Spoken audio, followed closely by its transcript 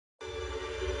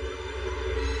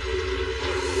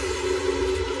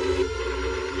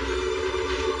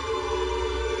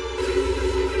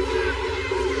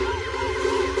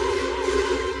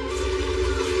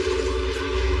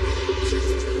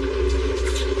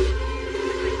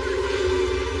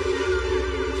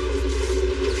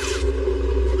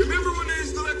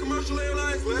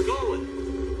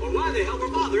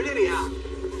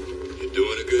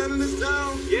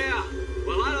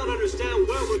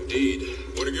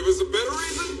give us a better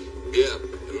reason? Yeah,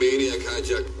 a maniac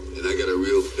hijacked, and I got a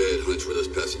real bad hunch where those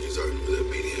passengers are and who that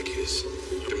maniac is.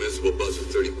 A municipal bus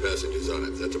with 30 passengers on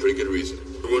it. That's a pretty good reason.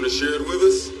 You want to share it with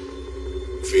us?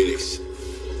 Phoenix.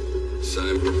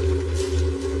 Simon.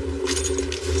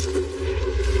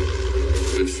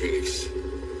 And Phoenix.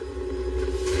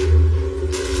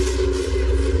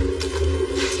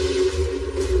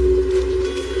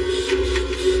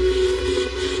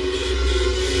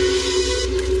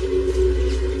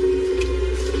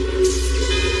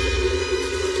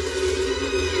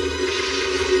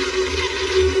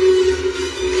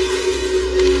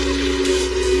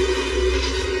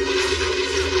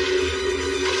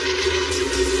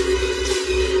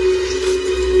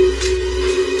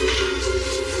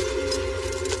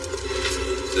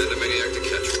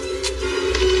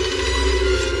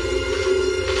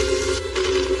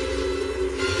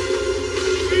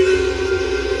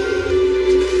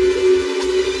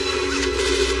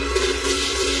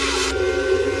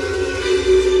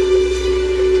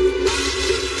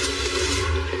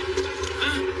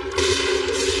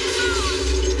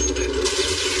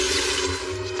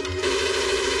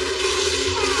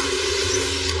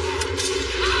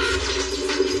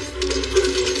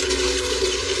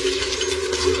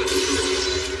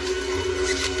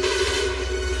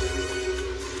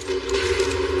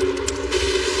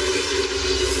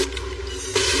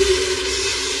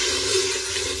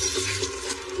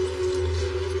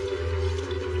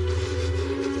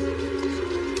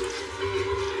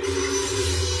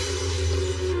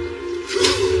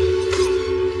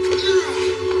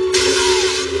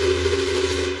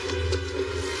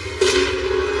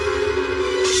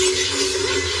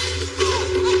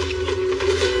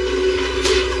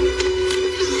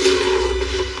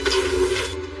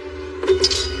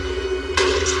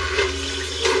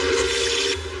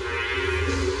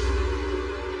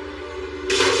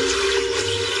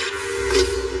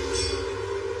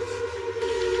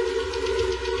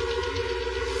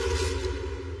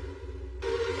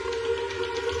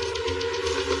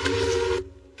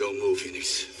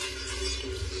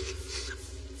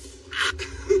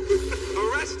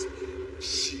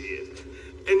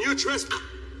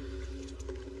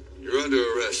 You're under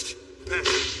arrest.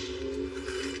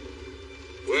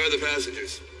 Where are the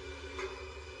passengers?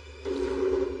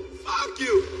 Fuck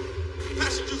you!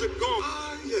 Passengers are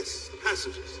gone. Yes,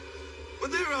 passengers.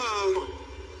 But they're,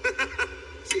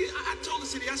 See, I told the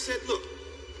city, I said, look,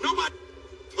 nobody,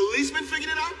 policemen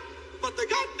figured it out, but the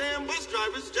goddamn bus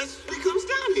drivers just comes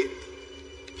down here.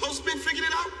 Postmen figured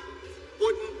it out,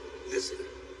 wouldn't listen.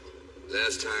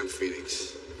 Last time,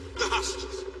 Phoenix. The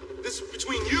hostages. This is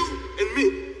between you and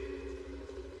me.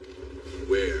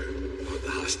 Where are the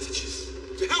hostages?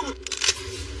 To hell with...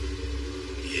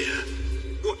 Yeah.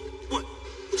 What?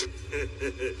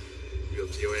 You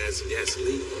up to your ass in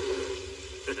gasoline?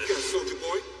 Yeah, soldier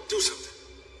boy, do something.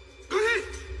 Go ahead.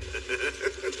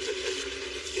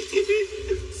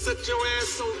 Set your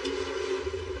ass on...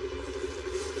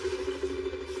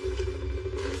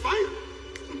 fire.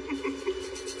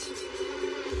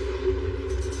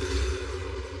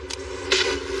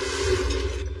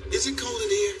 Is it cold in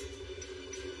here?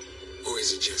 Or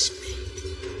is it just me?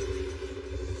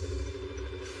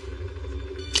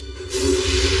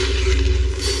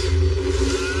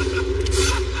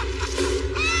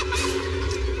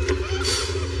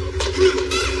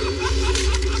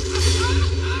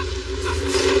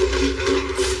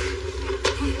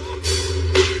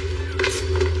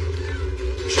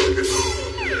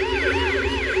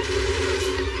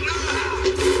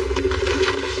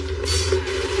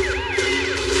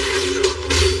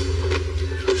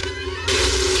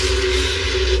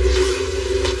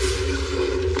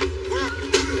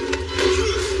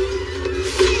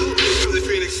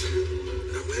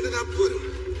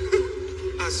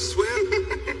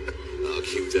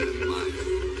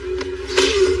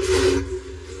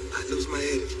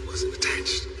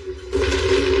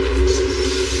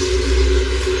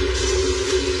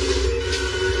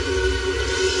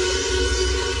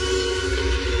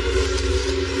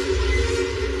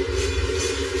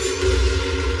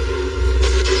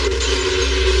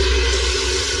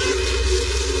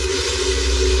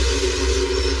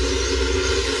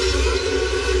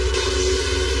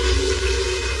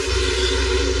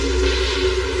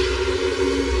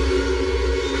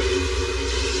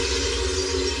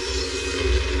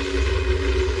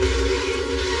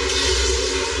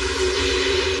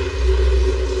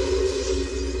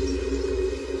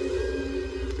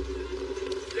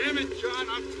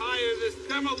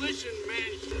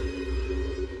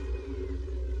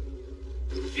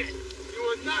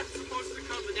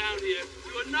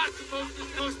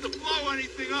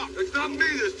 It's not me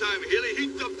this time, Healy. He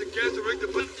dumped chance to rig the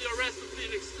button. The arrest of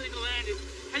Phoenix single-handed,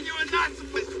 and you are not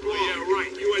supposed to Oh, yeah,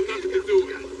 right. You had nothing to do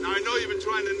with it. Now, I know you've been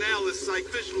trying to nail this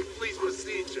official police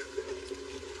procedure.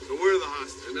 So where are the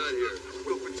hostages? They're not here.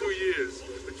 Well, for 2 years.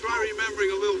 But try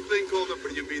remembering a little thing called up,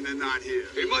 but you mean they're not here.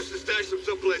 He must have stashed them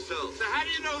someplace else. So how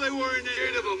do you know they weren't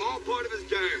there? 8 of them, all part of his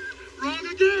gang. Wrong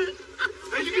again.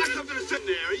 Hey, you got something to say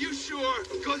there. Are you sure?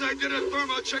 Because I did a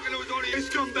thermal check and it was only a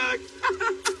scumbag.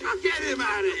 Get him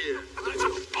out of here.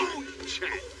 Oh,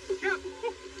 chat.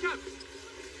 Captain.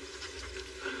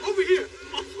 Over here.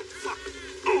 Oh, fuck.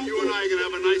 You and I are gonna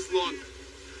have a nice long.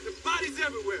 The bodies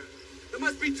everywhere. There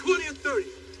must be 20 or 30.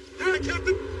 There,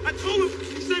 Captain. I told him.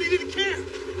 He said he didn't care.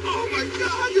 Oh my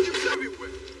God! You just everywhere.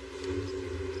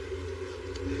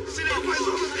 See now, my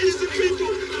little innocent people.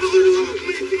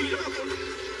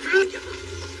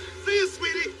 See you,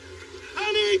 sweetie.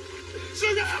 Honey.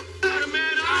 Sugar. Not a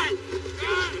man. A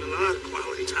lot of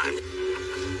quality time.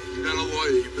 You got a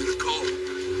lawyer you better call.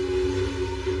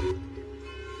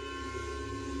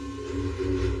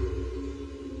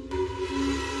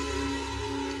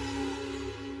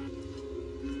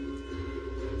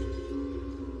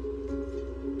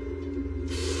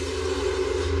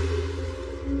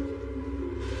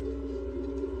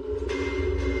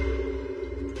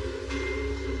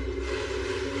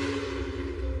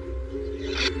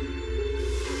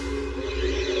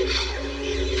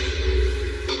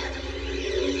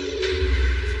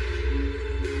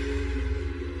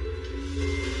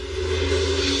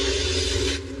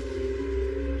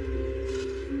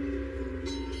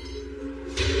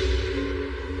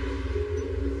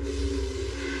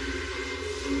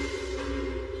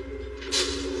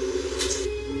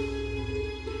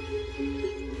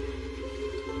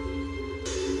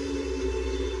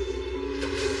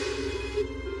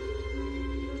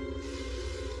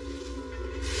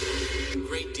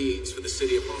 Great deeds for the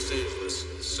city of Los Angeles.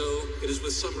 So it is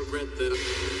with some regret that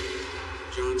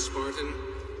John Spartan,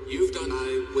 you've done.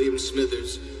 I, William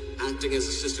Smithers, acting as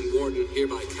assistant warden,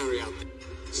 hereby carry out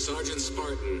Sergeant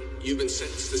Spartan, you've been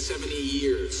sentenced to 70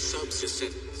 years,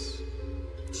 sentence.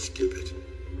 Skip it.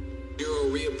 Bureau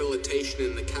rehabilitation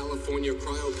in the California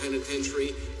Cryo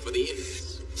Penitentiary for the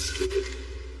Skip it.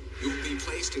 You will be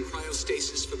placed in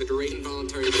cryostasis for the duration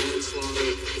voluntary manslaughter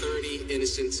of 30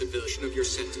 innocent civilians of your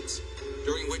sentence,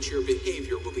 during which your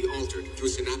behavior will be altered through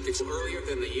synaptics earlier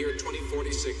than the year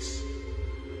 2046.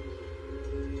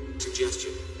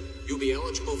 Suggestion. You'll be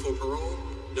eligible for parole.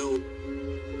 No.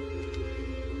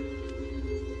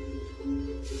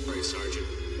 Sorry, Sergeant.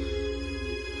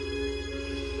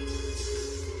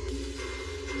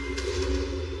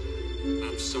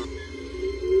 I'm sorry.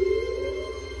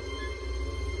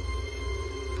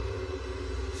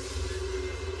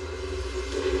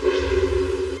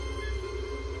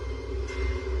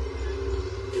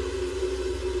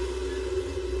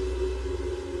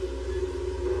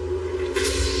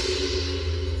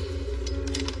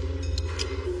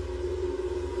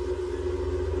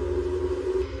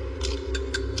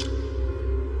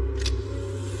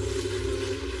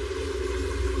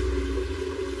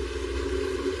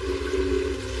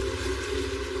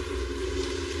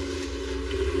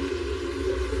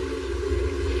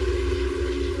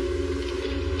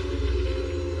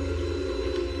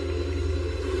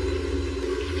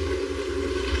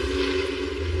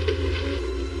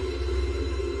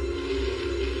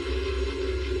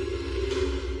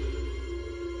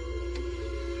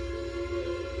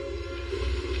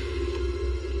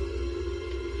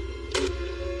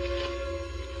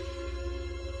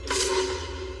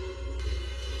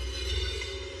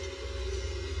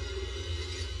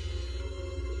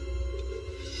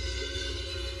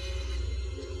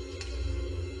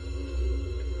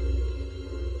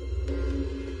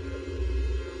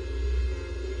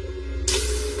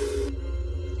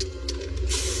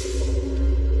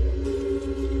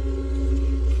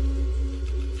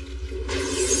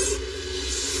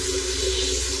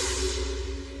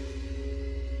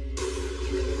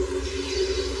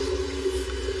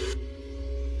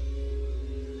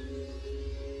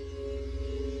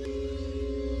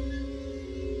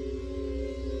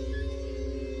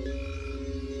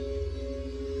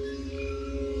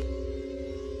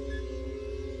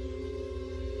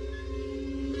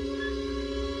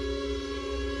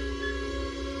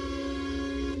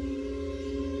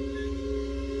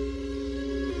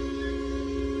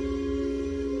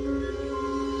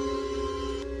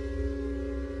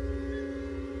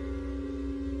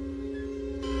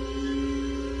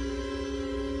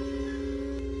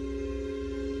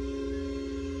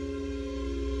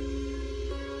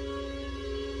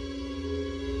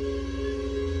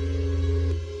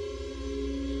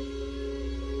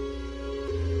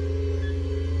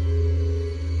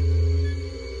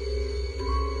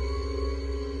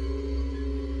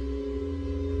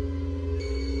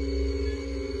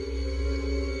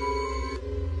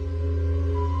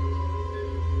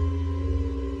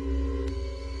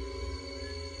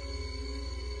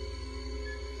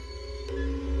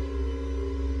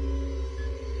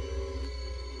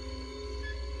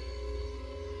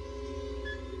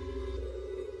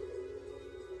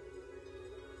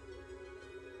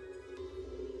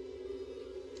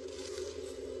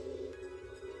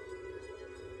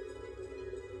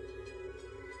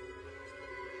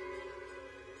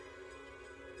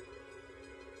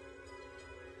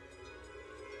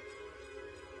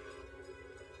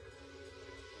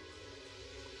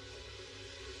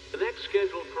 next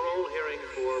scheduled parole hearing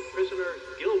for prisoner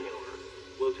Gilmore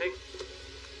will take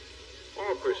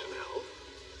all personnel.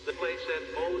 The place at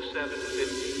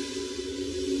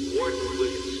 0750. Warden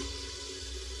Williams.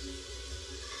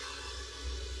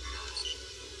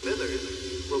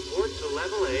 Smithers, report to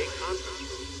Level A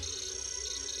conference room.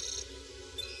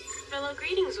 Fellow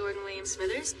greetings, Warden William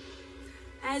Smithers.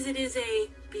 As it is a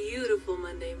beautiful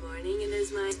Monday morning, and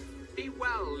as my Be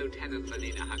well, Lieutenant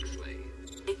Lenina Huxley.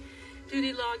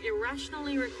 duty log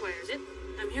irrationally requires it,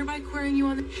 I'm hereby querying you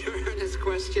on the Your earnest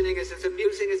questioning is as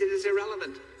amusing as it is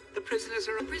irrelevant. The prisoners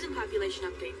are prison population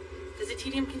update. Does the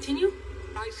tedium continue?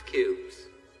 ice cubes.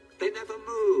 They never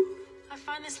move. I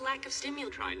find this lack of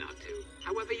stimulus Try not to.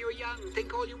 However, you're young.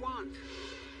 Think all you want.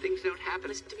 Things don't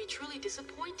happen to be truly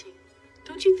disappointing.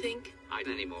 Don't you think?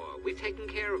 anymore. We've taken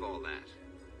care of all that.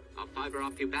 I'll fiber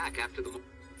off you back after the...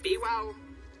 Be well.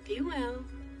 Be well.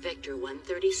 Vector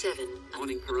 137.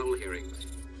 Morning parole hearings.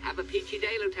 Have a peachy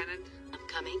day, Lieutenant.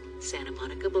 Upcoming, Santa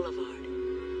Monica Boulevard.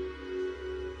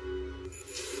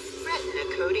 Retina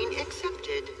coding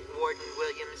accepted, Warden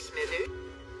William Smithers.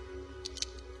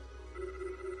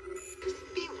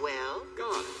 Be well.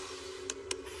 Got it.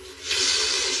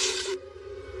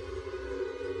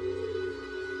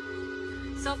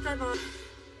 Self-drive on.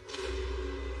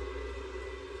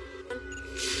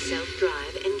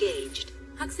 Self-drive engaged.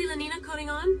 Huxley Lenina coding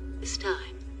on? This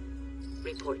time.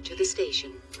 Report to the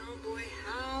station. Oh boy,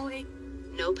 how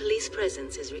No police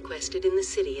presence is requested in the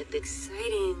city at this...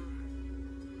 exciting.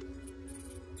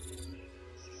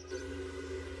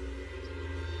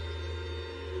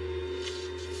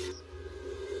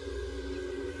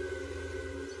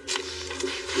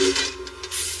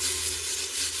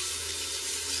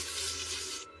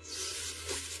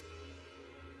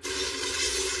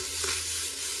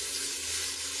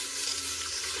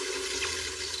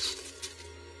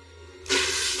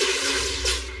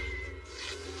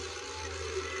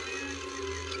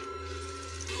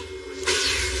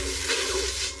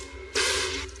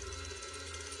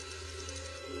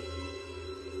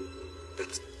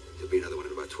 There'll be another one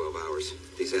in about 12 hours.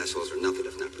 These assholes are nothing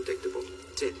if not predictable.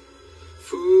 That's it.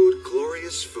 Food,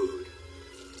 glorious food.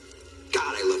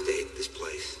 God, I love to hate this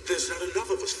place. There's not enough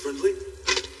of us, Friendly.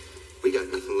 We got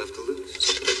nothing left to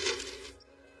lose.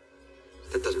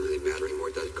 That doesn't really matter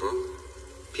anymore, does it, Carl?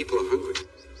 People are hungry.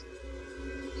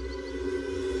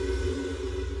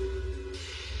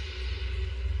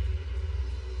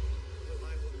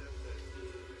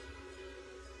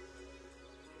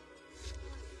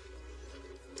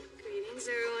 Greetings,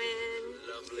 Erwin.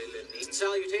 Lovely Lenina.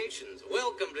 Salutations.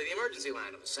 Welcome to the emergency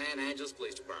line of the San Angeles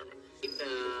Police Department.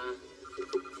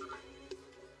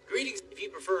 Greetings. If you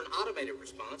prefer an automated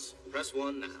response, press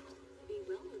 1 now. Be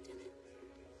well, Lieutenant.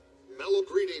 Mellow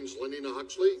greetings, Lenina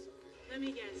Huxley. Let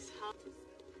me guess.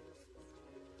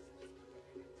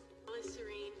 All is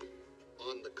serene.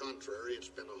 On the contrary, it's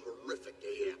been a horrific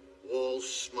day. Walls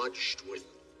smudged with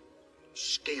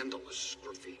scandalous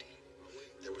graffiti.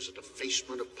 There was a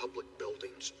defacement of public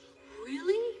buildings.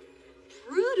 Really?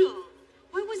 Brutal.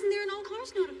 Why wasn't there an all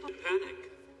cars notified?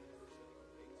 Panic.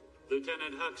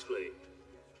 Lieutenant Huxley.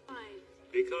 Why?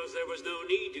 Because there was no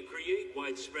need to create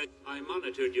widespread... I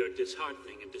monitored your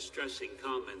disheartening and distressing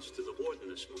comments to the warden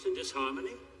this morning.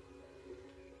 Disharmony?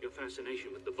 Your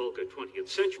fascination with the vulgar 20th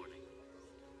century.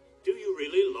 Do you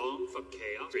really long for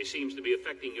chaos? It seems to be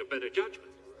affecting your better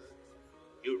judgment.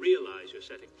 You realize you're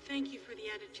setting Thank you for the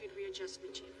attitude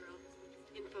readjustment, Chief Earl.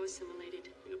 Info assimilated.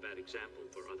 a bad example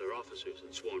for other officers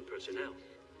and sworn personnel.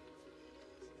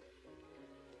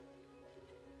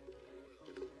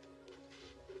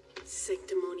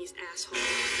 Sanctimonious asshole.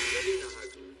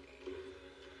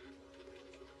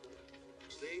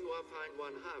 You are fined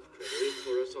 1/2 credit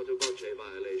for a sotto voce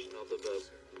violation of the verb.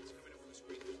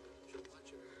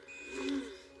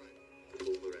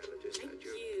 Full morality Thank statute.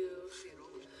 you.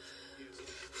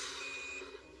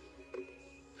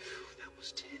 That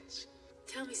was tense.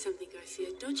 Tell me something,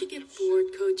 Garcia. Don't you get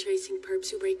bored code tracing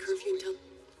perps who break curfew until...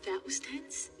 That was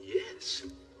tense? Yes.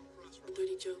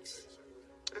 Dirty jokes.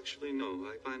 Actually, no.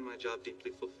 I find my job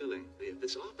deeply fulfilling. At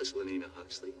this office, Lenina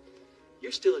Huxley,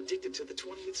 you're still addicted to the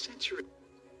 20th century.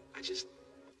 I just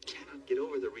cannot get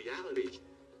over the reality.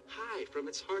 High from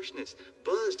its harshness,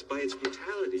 buzzed by its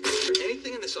brutality. Is there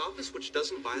anything in this office which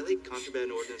doesn't violate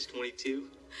Contraband Ordinance 22?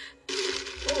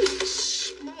 Oh,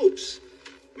 smokes!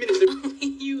 I mean, if there... Only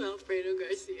you, Alfredo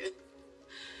Garcia.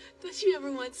 Don't you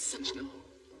ever want some... No.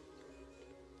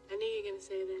 I knew you were gonna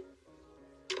say that.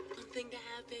 Something to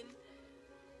happen.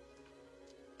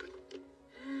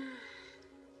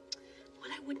 What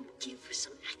I wouldn't give for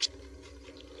some action.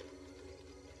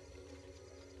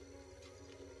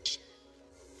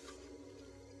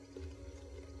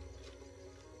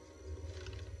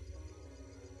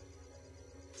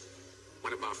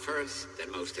 our first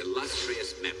and most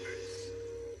illustrious members,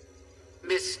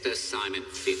 Mr. Simon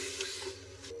Phoenix.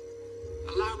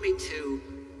 Allow me to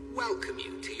welcome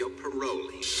you to your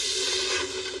parolee.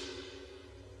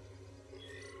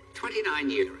 29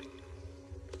 years.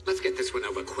 Let's get this one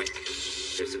over quick.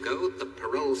 Years ago, the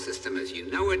parole system as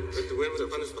you know it...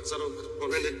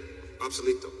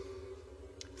 Obsoleto.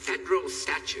 Federal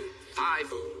Statute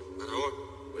 5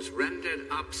 was rendered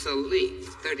obsolete.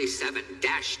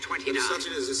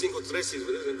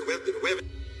 37-29.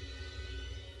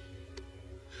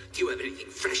 Do you have anything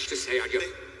fresh to say on your...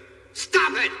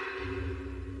 Stop it!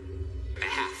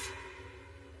 Behalf.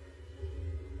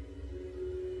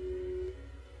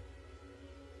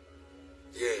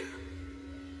 Yeah,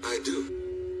 I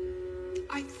do.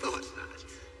 I thought not.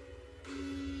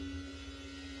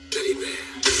 Teddy bear.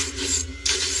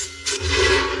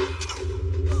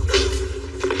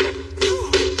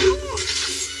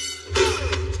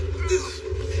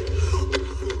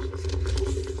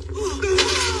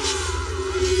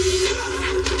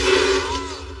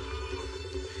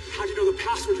 How do you know the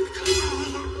password to the code?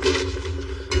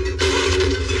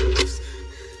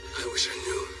 I wish I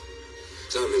knew.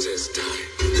 Simon's ass died.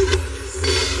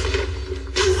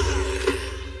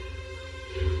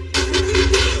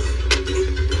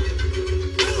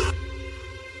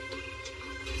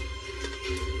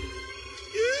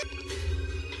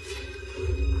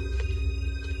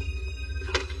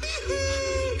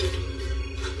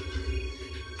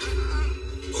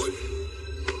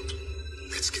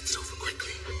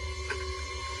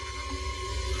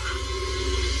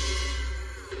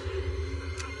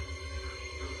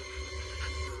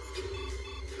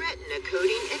 Retina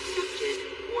coding accepted,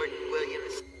 Warden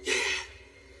Williams. Yeah,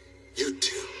 you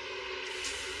too.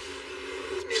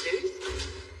 Smithers,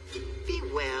 be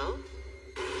well.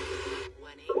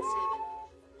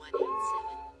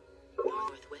 187,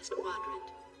 Northwest Quadrant.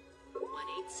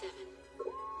 187,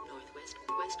 Northwest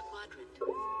Quadrant.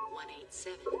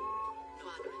 187,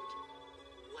 Quadrant.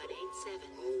 187,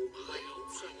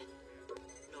 187,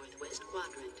 Northwest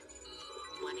Quadrant.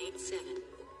 187,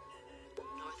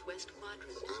 Northwest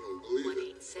Quadrant. I don't believe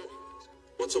it. 187,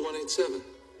 What's a 187?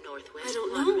 Northwest I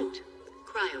don't know. Quadrant.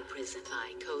 Cryo prison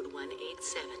by code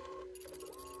 187.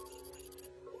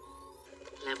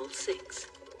 Level 6.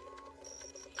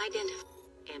 Identify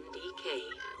MDK.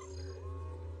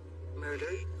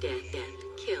 Murder, death,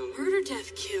 kill. Murder,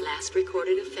 death, kill. Last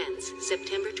recorded offense,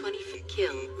 September 25th.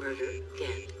 Kill, murder,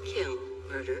 death, kill,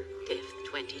 murder, death,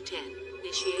 2010.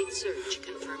 Initiate search,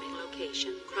 confirming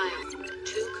location. Cryo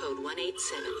 2 code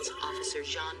 187's Officer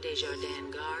Jean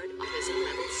Desjardins, guard, prison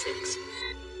level 6.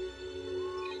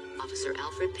 Officer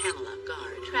Alfred Pamela,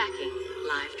 guard. Tracking,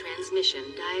 live transmission,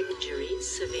 injuries,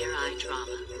 severe eye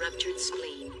trauma, ruptured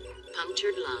spleen,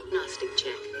 punctured lung, gnostic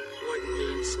check. Warden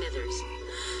William Smithers.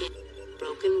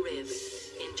 Broken rib,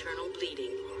 internal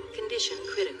bleeding, condition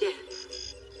critical,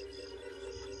 death.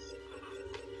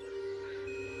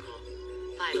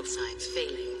 Vital signs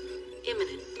failing.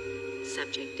 Imminent.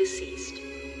 Subject deceased.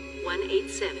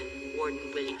 187, Warden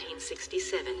William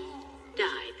 1967.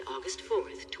 Died August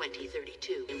 4th,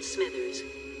 2032. In Smithers.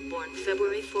 Born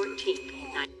February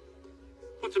 14th,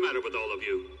 What's the matter with all of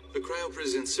you? The cryo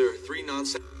prison, sir. 3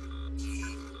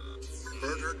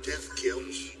 Murder, death,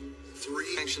 kills.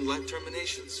 3 sanctioned life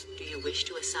terminations. Do you wish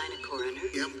to assign a coroner?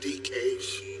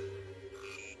 MDKs.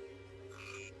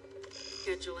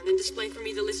 Schedule and then display for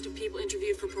me the list of people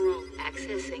interviewed for parole.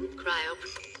 Accessing cryo.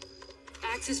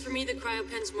 Access for me the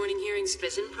cryopen's morning hearings.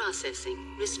 Prison processing.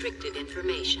 Restricted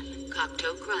information.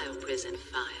 Cocteau cryo prison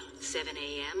file. 7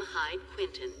 a.m. Hyde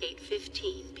Quinton.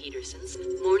 8:15 Peterson's.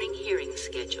 Morning hearing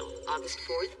schedule. August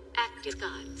 4th. Active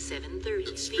Scott.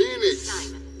 7:30. Phoenix.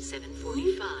 Simon.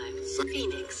 7:45.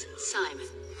 Phoenix. Simon.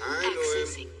 I know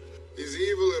Accessing. him. He's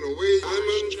evil in a way.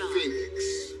 Simon John.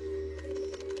 Phoenix.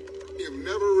 You've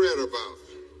never read about.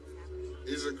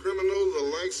 He's a criminal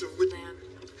the likes of which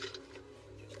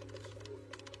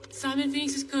Simon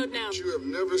Phoenix's code now. you have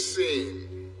never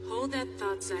seen. Hold that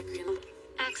thought, Zachary.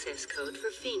 Access code for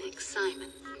Phoenix. Simon.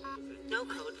 No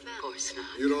code found. Of course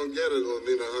not. You don't get it,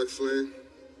 Lenina Huxley.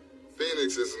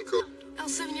 Phoenix isn't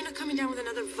L7, you're not coming down with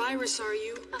another virus, are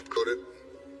you? coded.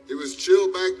 He was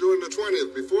chilled back during the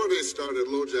 20th before they started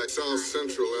LoJack South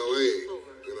Central LA.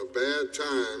 In a bad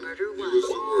time, Murder he one. was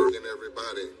the word in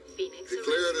everybody. Phoenix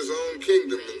Declared his own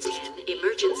kingdom. 10.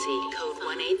 Emergency code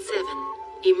 187.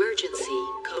 Emergency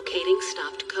locating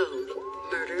stopped code.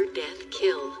 Murder, death,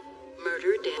 kill.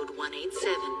 Murder, death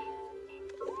 187.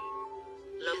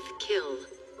 Death, kill.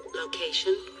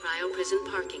 Location, cryo prison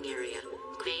parking area.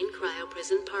 Main cryo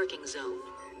prison parking zone.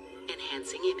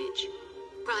 Enhancing image.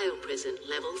 Cryo prison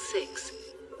level 6.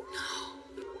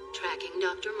 No. tracking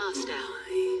Dr. Mostow.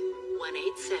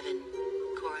 187.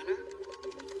 Coroner?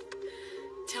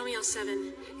 Tell me,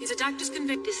 L7. He's a doctor's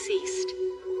convicted. Deceased.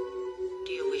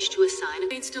 Do you wish to assign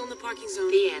a... Ain't still in the parking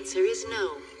zone. The answer is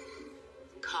no.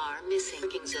 Car missing.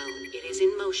 Parking zone. It is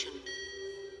in motion.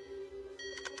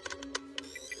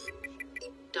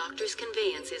 Doctor's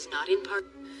conveyance is not in park.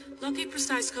 Locate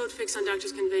precise code fix on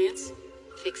doctor's conveyance.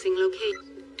 Fixing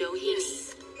location. Doheny.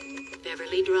 Yes.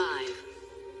 Beverly Drive.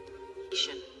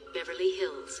 Beverly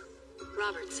Hills.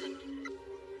 Robertson.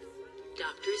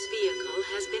 Doctor's vehicle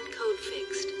has been code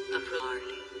fixed.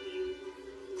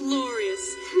 Glorious.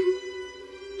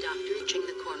 Doctor reaching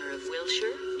the corner of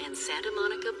Wilshire and Santa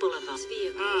Monica Boulevard.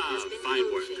 Vehicle has been fine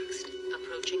code work. fixed.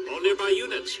 Approaching the All corner nearby of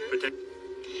units. Wilshire. Protect.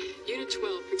 Unit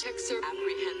 12, protect, sir.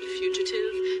 Apprehend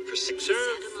fugitive. Serve.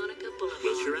 Santa Monica Boulevard.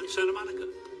 Wilshire and Santa Monica.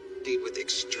 Indeed, with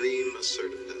extreme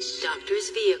assertiveness. Doctor's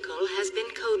vehicle has been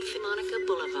code fixed. Monica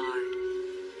Boulevard.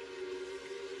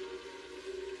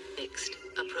 Fixed.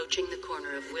 Approaching the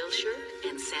corner of Wilshire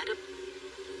and Santa.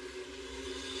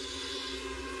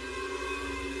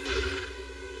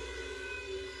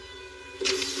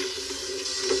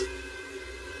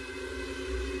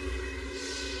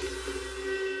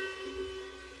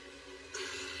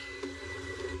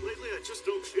 Lately, I just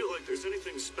don't feel like there's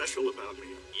anything special about me.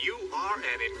 You are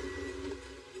an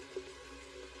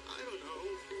I don't know.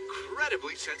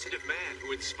 incredibly sensitive man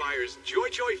who inspires joy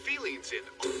feelings in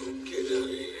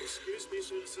Excuse me,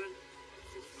 citizen.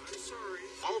 I'm sorry.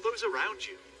 all those around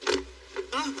you.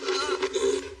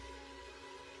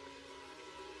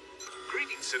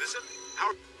 Greetings, citizen.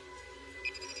 How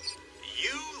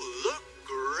you look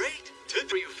great.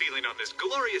 How are you feeling on this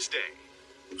glorious day?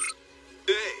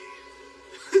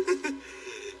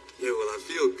 Yeah, well, I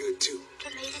feel good, too.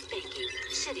 Automated banking.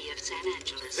 City of San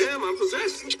Angeles. Damn, I'm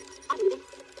possessed.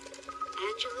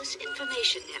 Angeles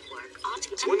Information Network.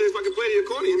 Wonder if I can play the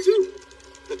accordion, too.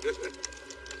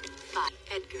 5.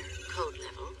 Edgar. Code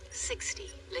level 60.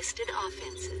 Listed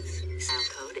offenses. Cell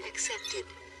code accepted.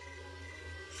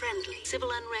 Friendly.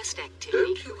 Civil unrest activity.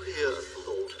 Don't you hear a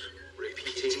thought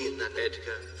repeating in that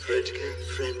Edgar,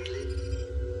 friendly?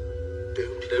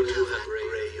 Don't you have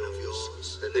gray of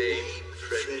yours, the name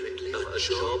friendly, a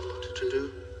job to do?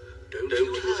 Don't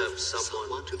you have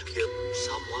someone to kill?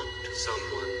 Someone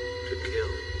to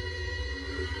kill?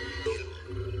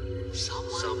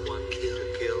 Someone to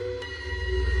kill?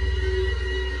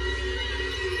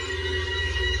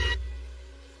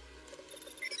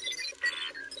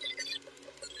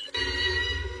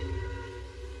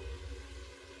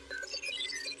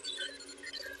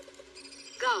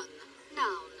 Gun. Noun.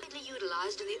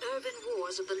 Utilized in the urban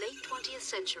wars of the late 20th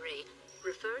century.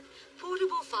 Referred,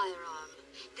 portable firearm.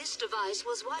 This device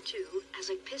was what to as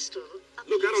a pistol.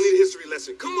 Look, I don't need a history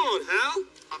lesson. Come on, Hal.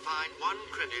 I find 1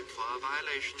 credit for a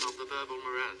violation of the verbal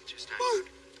morality What? statute.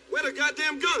 Where the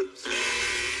goddamn guns?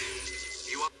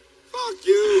 You are Fuck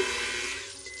you.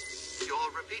 your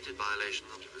repeated violation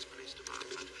of the police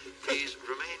department. Please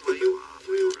remain where you are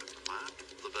for your own command.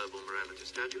 The verbal morality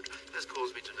statute has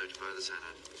caused me to notify the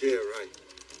Senate. Yeah, right.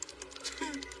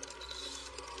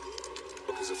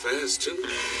 Fuckers are fast, too. You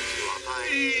are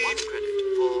fined 1 credit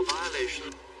for violation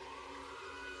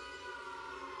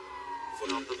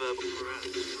of the verbal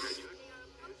morality statute.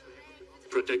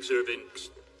 Protect servants.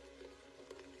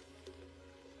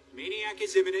 Maniac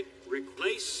is imminent.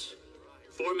 Replace.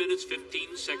 4 minutes,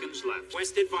 15 seconds left.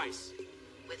 West advice.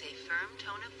 With a firm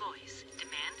tone of voice,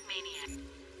 demand maniac.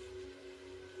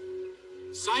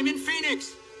 Simon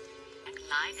Phoenix!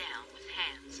 Lie down with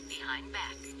hands behind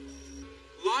back.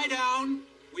 Lie down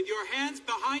with your hands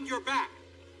behind your back.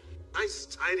 Nice,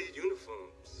 tidy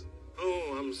uniforms.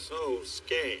 Oh, I'm so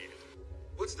scared.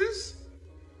 What's this?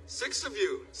 6 of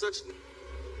you. Such...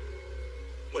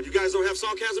 What, you guys don't have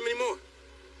sarcasm anymore?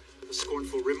 A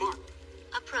scornful remark.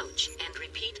 Approach and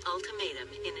repeat ultimatum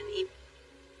in an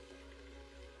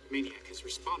Maniac has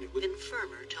responded with even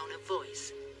firmer tone of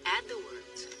voice. Add the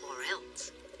words, or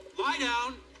else. lie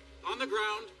down on the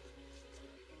ground,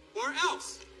 or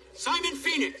else. Simon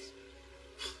Phoenix!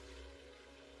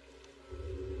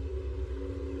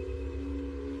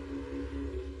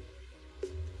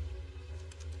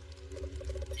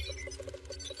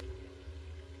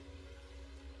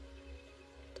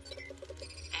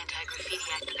 Anti-graffiti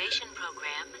activation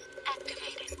program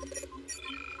activated.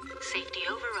 Safety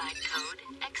override code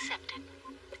accepted.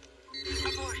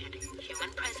 Aborted.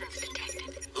 Human presence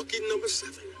detected. Lucky number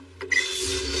 7.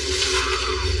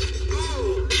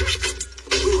 Oh!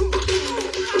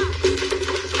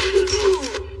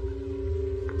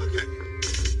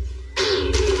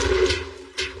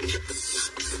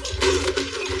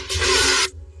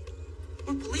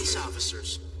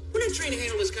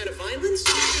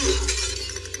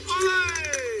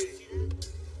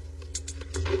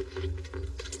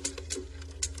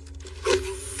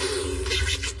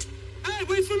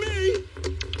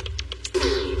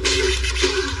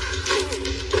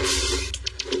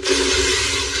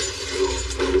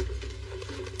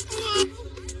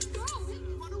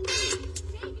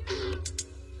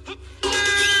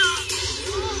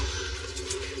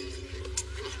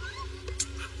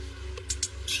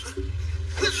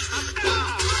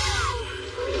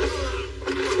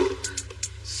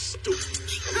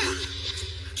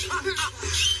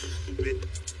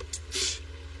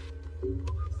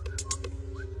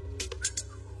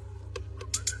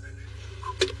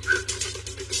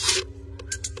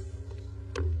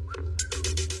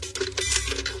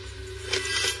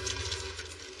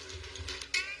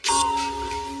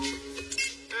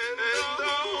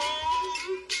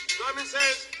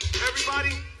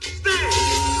 everybody,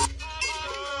 stand!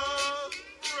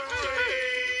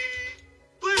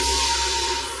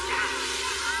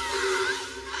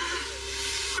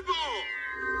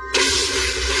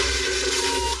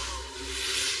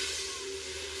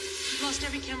 Lost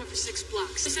every camera for 6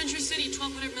 blocks. Century City,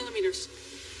 1200 millimeters.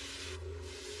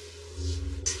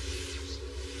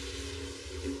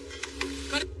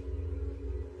 Got it.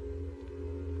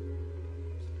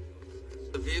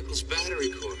 The vehicle's battery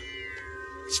core.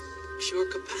 It's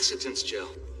pure capacitance gel.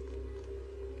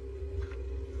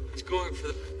 It's going for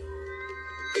the...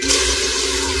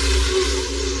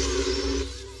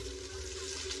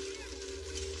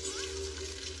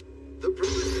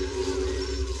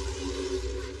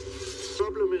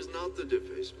 problem is not the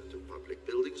defacement of public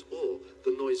buildings or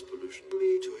the noise pollution.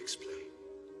 Me to explain.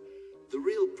 The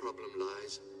real problem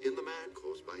lies in the man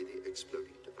caused by the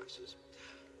exploding devices.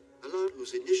 A lad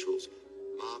whose initials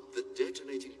mark the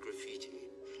detonating graffiti.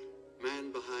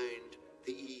 Man behind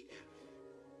the EF.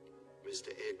 Mr.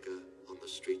 Edgar on the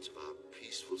streets of our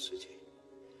peaceful city.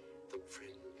 The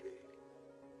friendly.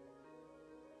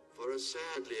 For a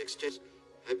sadly extent,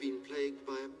 have been plagued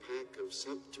by a pack of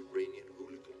subterranean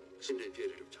hooligans. Extended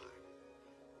period of time.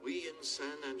 We in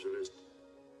San Angeles,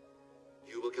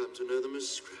 you will come to know them as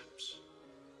scraps.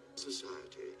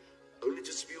 Society, only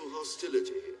to spew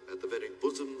hostility at the very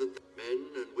bosom that the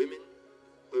men and women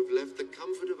who have left the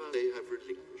comfort of our day have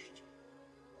relinquished.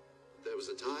 There was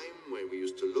a time when we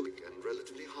used to look and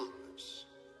relatively harmless.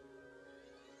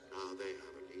 Now they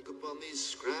have a look upon these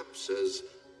scraps as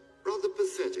rather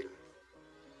pathetic.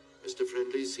 Mr.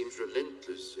 Friendly seems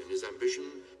relentless in his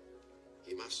ambition.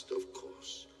 He must, of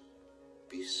course,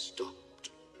 be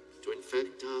stopped to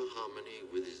infect our harmony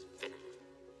with his venom.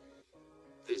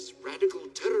 This radical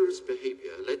terrorist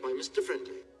behavior led by Mr.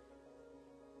 Friendly,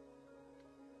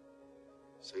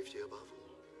 safety above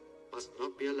all, must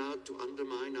not be allowed to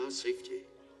undermine our safety.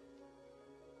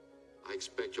 I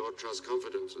expect your trust,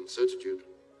 confidence, and certitude.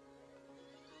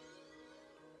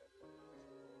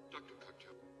 Dr.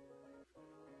 Cutchow,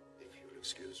 if you'll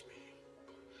excuse me.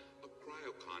 A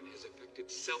cryocon has affected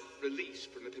self-release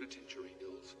from the penitentiary.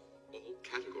 All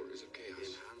categories of chaos.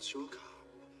 Enhance your calm.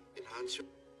 Enhance your...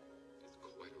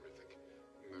 It's quite horrific.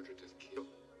 Murder does kill.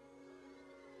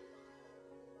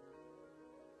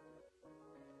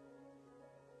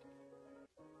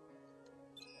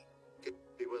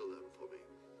 Be well done for me.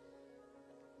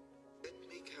 Get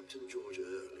me Captain George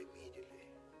Earl immediately.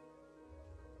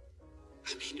 I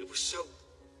mean, it was so...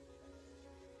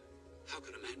 How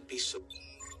could a man be so...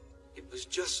 It was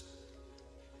just...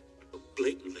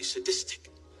 blatantly sadistic.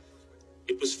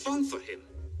 It was fun for him.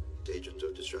 Agent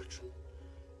of destruction,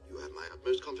 you have my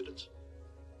utmost confidence.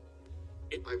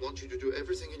 I want you to do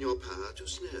everything in your power to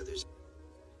snare this.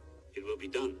 It will be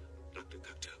done, Dr.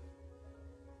 Cutchow.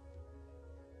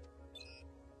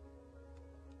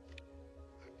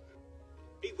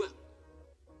 Be well.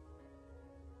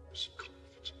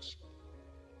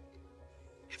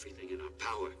 Everything in our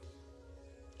power.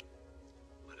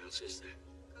 What else is there?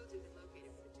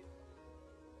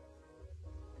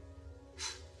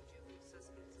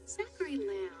 Zachary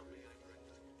Lamb.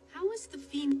 How was the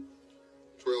Fiend?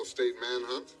 12-state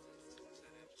manhunt.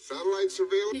 Satellite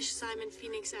surveillance. Simon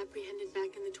Phoenix apprehended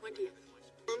back in the 20th.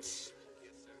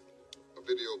 A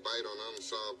video bite on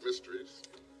unsolved mysteries.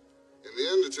 In the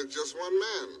end, it took just one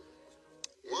man.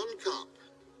 One cop.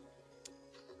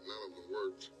 None of them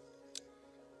worked.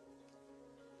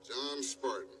 John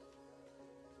Spartan.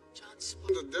 John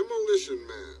Spartan. The demolition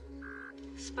man.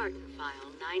 Spartan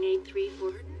file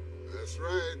 9834. That's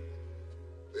right.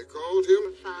 They called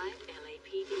him 5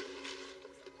 LAPD.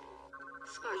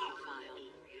 Spartan file.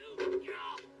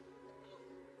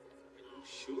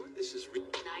 Sure, this is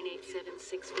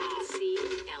 98761C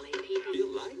LAPD. real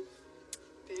life.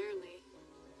 Barely.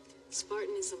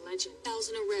 Spartan is a legend.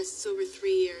 1,000 arrests over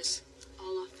 3 years.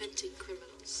 All authentic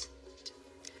criminals.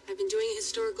 I've been doing a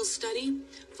historical study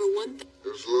for one thing.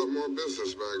 There was a lot more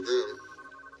business back then.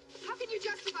 How can you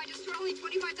justify just throwing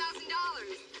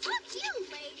 $25,000? Fuck you,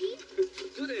 lady!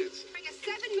 Good answer. Bring a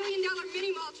 $7 million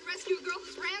mini-mall to rescue a girl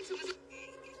whose ransom was...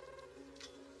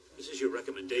 This is your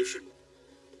recommendation?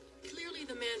 Clearly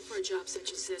the man for a job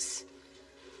such as this.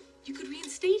 You could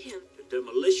reinstate him. The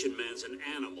demolition man's an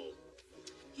animal.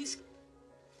 He's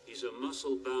a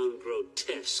muscle-bound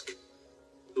grotesque.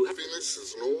 Phoenix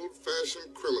is an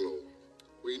old-fashioned criminal.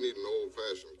 We need an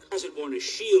old-fashioned... Hasn't worn a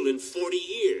shield in 40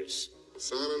 years.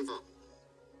 Silent vote.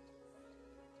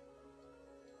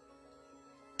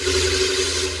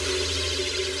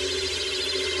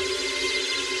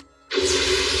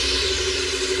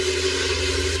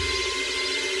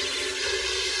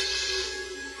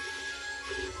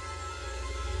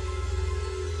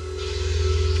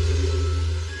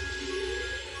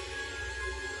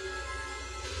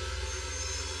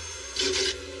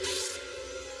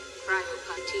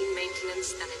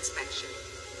 maintenance and inspection.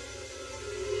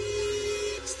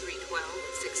 312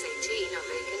 and 618 are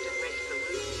vacant and ready for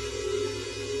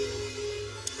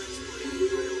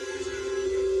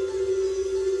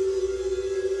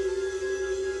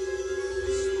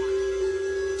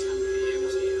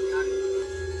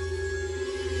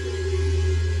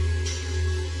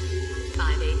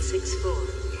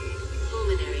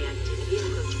pulmonary activity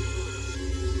approaching.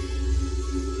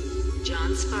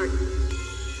 John Spartan,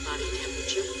 body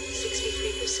temperature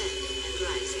 63% and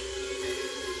rising.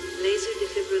 Laser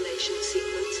defibrillation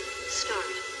sequence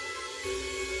start.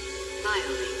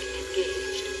 Biolink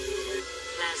engaged.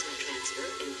 Plasma transfer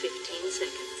in 15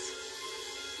 seconds.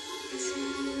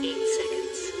 8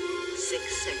 seconds. 6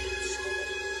 seconds.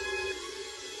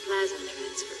 Plasma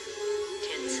transfer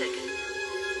 10 seconds.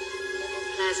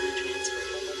 Plasma transfer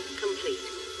complete.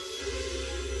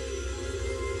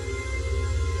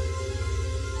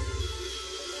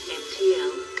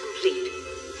 MTL complete.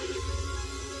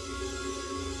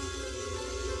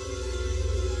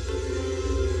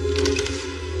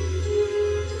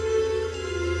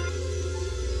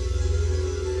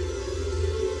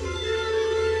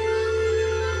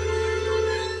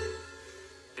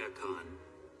 Aircon.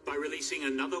 By releasing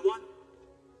another one,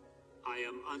 I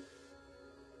am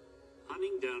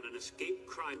hunting down an escaped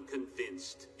crime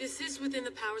convinced. This is within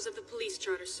the powers of the police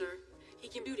charter, sir. He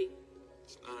can duty.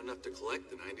 It's not enough to collect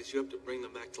the 90s. You have to bring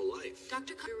them back to life.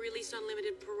 Dr. Carter released on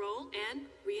limited parole and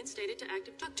reinstated to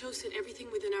active. Doctos did everything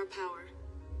within our power.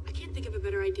 I can't think of a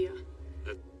better idea.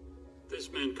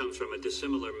 This man comes from a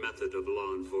dissimilar method of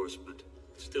law enforcement.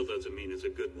 Still doesn't mean it's a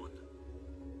good one.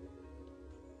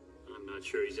 I'm not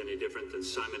sure he's any different than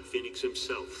Simon Phoenix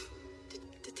himself.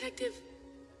 Detective,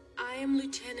 I am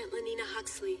Lieutenant Lenina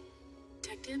Huxley.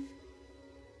 Detective?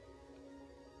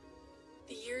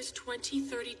 The year's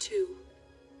 2032.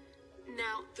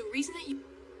 Now, the reason that you...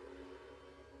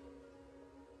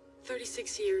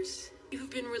 36 years. You've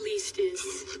been released is... How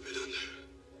long have I been under?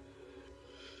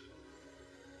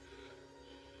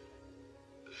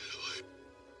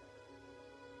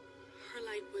 Her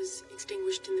light was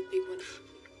extinguished in the big one.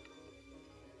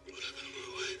 What happened to my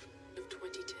wife? Of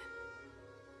 2010.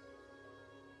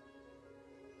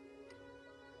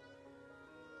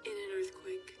 In an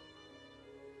earthquake.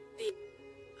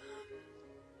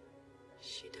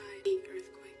 She died in the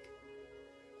earthquake.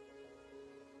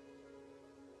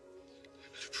 I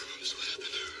better promise what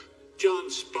happened to her. John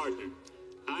Spartan.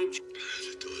 I'm I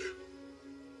had a daughter.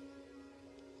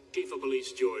 Chief of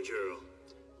Police George Earl.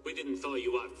 We didn't thaw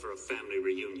you out for a family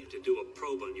reunion to do a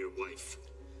probe on your wife.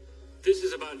 This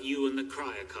is about you and the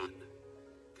Cryocon.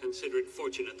 Consider it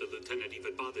fortunate the lieutenant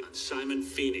even bothered. Simon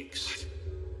Phoenix.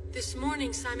 This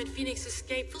morning, Simon Phoenix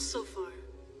escaped so far.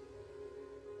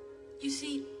 You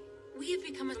see, we have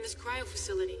become in this cryo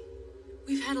facility.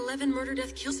 We've had 11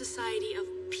 murder-death-kill society of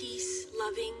peace,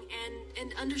 loving,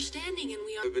 and understanding, and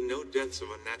we There have been no deaths of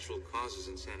unnatural causes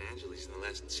in San Angeles in the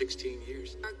last 16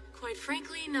 years. are, quite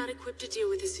frankly, not equipped to deal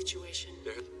with this situation.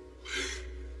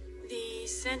 The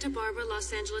Santa Barbara,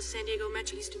 Los Angeles, San Diego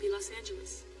Metro used to be Los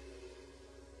Angeles.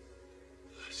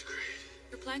 That's great.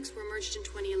 Your plaques were merged in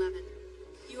 2011.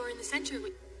 You are in the center of...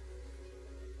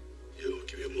 You, I'll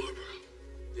give you a Marlboro.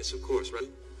 Yes, of course, right?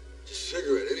 Just a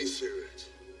cigarette, any cigarette.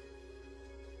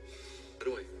 By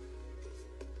the way,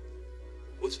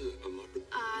 what's a Marlboro?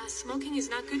 Smoking is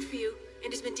not good for you,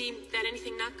 and has been deemed that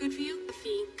anything not good for you,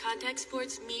 caffeine, contact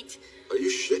sports, meat... Are you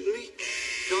shitting me?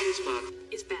 John Spartan.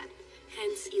 ...is bad,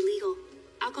 hence illegal.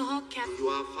 Alcohol, You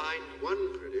are fined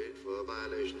 1 credit for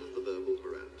violation of the verbal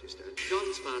morality statute.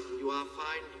 John Spartan, you are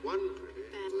fined 1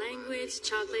 credit. bad language,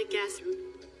 chocolate, gas...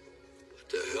 What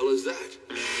the hell is that?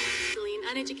 gasoline,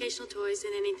 uneducational toys,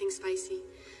 and anything spicy.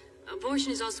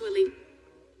 Abortion is also illegal.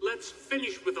 Let's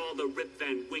finish with all the Rip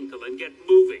Van Winkle and get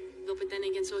moving. But then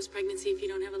again, so is pregnancy if you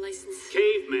don't have a license.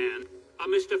 Caveman, a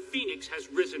Mr. Phoenix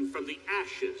has risen from the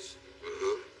ashes.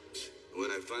 Uh-huh. When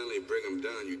I finally bring him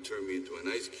down, you turn me into an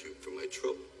ice cube for my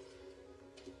trouble.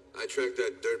 I tracked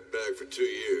that dirtbag for 2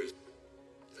 years.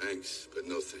 Thanks, but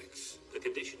no thanks. The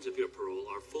conditions of your parole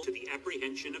are full to the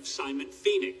apprehension of Simon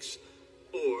Phoenix,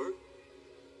 or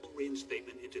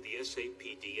reinstatement into the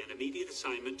SAPD and immediate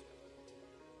assignment.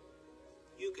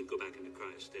 You can go back into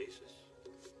cryostasis.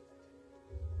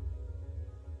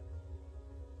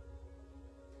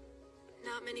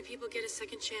 Not many people get a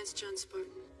second chance, John Spartan.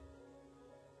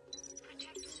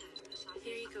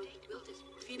 Here you go.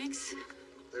 Phoenix?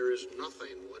 There is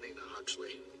nothing, Lenina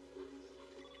Huxley.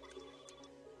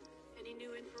 Any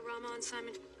new info, Rama, on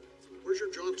Simon? Where's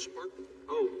your John Spartan?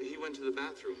 Oh, he went to the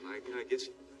bathroom. I guess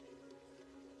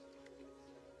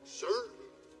Sir?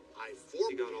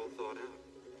 he got all thought out.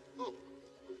 Oh.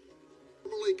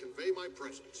 my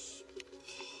presence.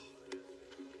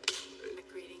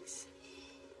 Greetings.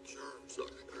 Germs.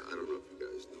 Look, I don't know if you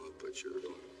guys know it, but you're...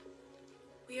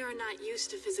 We are not used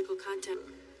to physical contact.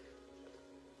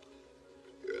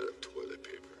 You're out of toilet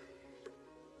paper.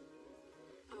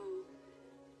 Oh,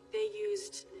 they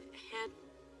used hand...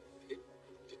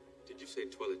 Did you say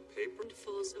toilet paper?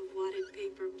 Handfuls of wadded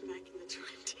paper back in the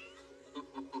 20s.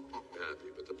 Happy,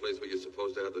 but the place where you're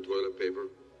supposed to have the toilet paper,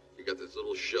 you got this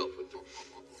little shelf with them.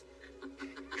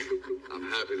 I'm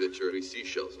happy that your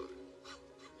seashells on it.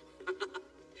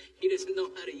 He doesn't know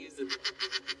how to use them.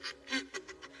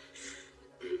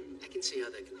 I can see how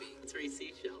that can be. 3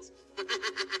 seashells.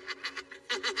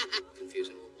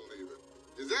 Confusing.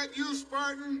 Is that you,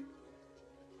 Spartan?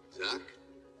 Zach?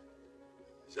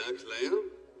 Zach Lamb?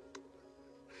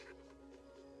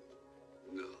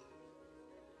 No.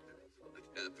 What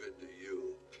happened to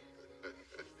you?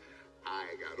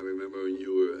 I got I remember when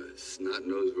you were a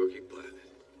snot-nosed rookie pilot.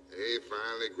 They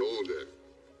finally golden.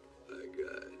 My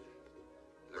God.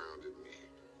 Grounded me.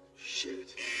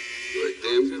 Shit. You're a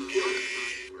damn good pilot.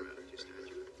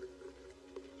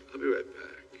 I'll be right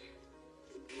back.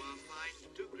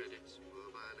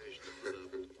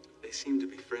 They seem to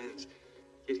be friends,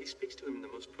 yet he speaks to him in the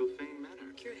most profane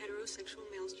manner. Pure heterosexual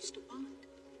males used to bond.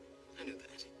 I knew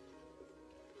that.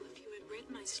 Well, if you had read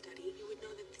my study, you would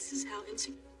know that this is how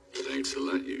insecure... Thanks a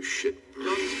lot, you shit. You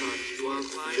are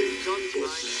fined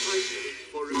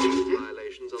for repeated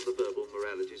violations of the verbal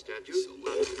morality statute.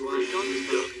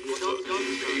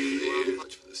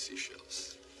 Much for the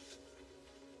seashells.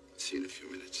 See you in a few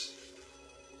minutes.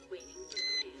 Waiting for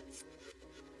commands.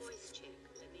 Voice check,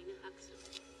 Lenina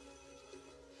Huxley.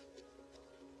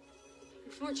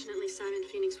 Unfortunately, Simon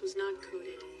Phoenix was not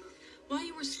coded. While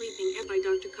you were sleeping, by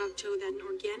Dr. Cocteau that an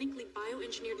organically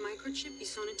bioengineered microchip be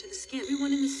sewn into the skin.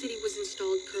 Everyone in the city was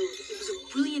installed code. It was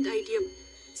a brilliant idea.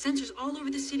 Sensors all over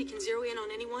the city can zero in on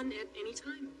anyone at any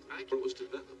time. What was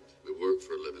developed? We work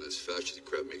for a living. This fascist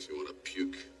crap makes me want to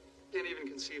puke. Can't even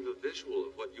conceive a visual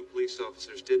of what you police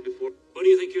officers did before. What do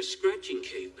you think you're scratching,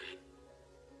 caveman?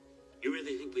 You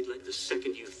really think we'd like the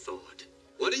second you thought?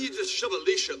 Why don't you just shove a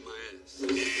leash up my ass?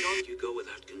 Don't you go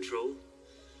without control?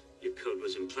 Your code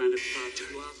was implanted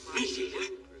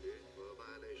mediator.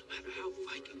 No matter how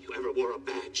Viking you ever wore a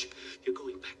badge, you're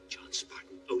going back, John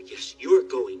Spartan. Oh, yes, you're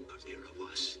going, but near of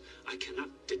us. I cannot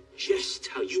digest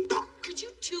how you... Could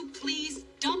you two please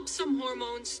dump some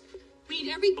hormones? We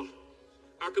need every...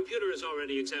 Our computer has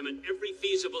already examined every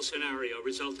feasible scenario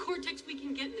result. Cortex we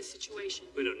can get in this situation.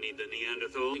 We don't need the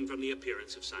Neanderthal from the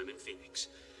appearance of Simon Phoenix.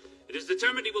 It is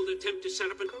determined he will attempt to set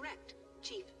up a... Correct,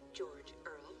 Chief George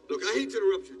Earl. Look, I hate to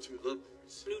interrupt you two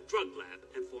lovebirds. New drug lab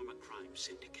and form a crime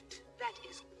syndicate. That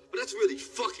is... But that's really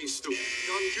fucking stupid.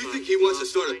 Do you think he wants to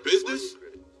start a business?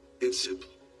 It's simple.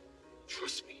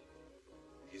 Trust me.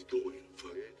 He's going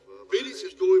for it. Phoenix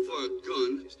is going for a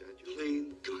gun.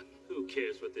 Plain gun. Who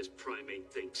cares what this primate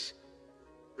thinks?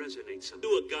 Resonates some.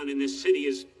 Do a gun in this city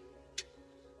is...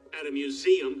 at a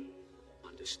museum.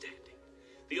 Understanding.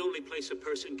 The only place a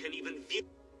person can even view...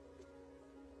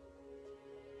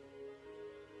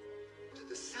 To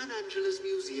the San Angeles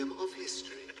Museum of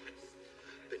History.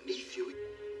 Beneath you...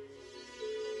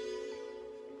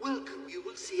 Welcome, you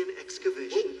will see an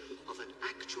excavation of an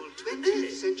actual 20th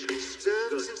century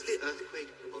preserved since the earthquake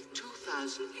of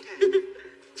 2010.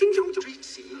 Street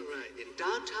scene in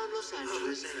downtown Los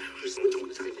Angeles presenting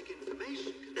specific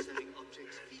information concerning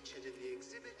objects featured in the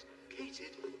exhibit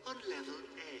located on level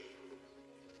A.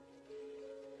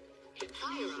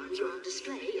 Firearms are on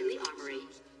display in the armory.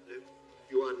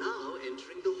 You are now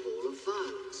entering the Hall of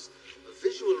Violence, a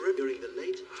visual during the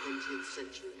late 20th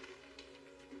century.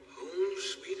 Home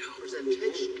sweet home.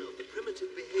 Presentation of the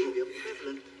primitive behavior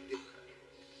prevalent in...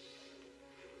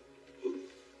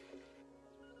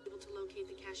 Able to locate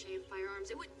the cache of firearms,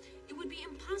 it would be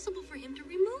impossible for him to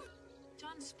remove.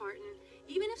 John Spartan,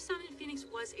 even if Simon Phoenix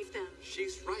was a them.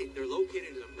 She's right. They're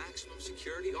located in a maximum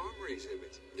security armory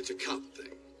exhibit. It's a cop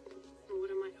thing. What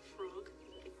am I, a frog?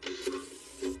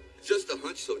 It's just a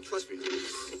hunch, so trust me.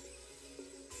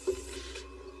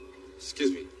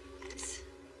 Excuse me.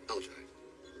 I'll drive.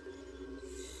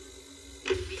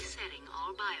 Resetting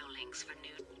all biolinks for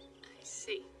new... I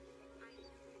see.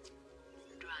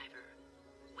 Driver.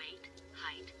 Weight,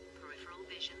 height, peripheral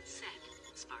vision set.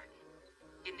 Spartan.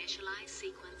 Initialize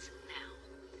sequence now.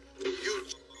 You...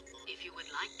 If you would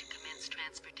like to commence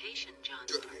transportation, John...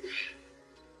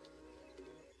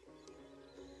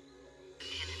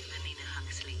 Lieutenant Lenina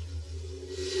Huxley.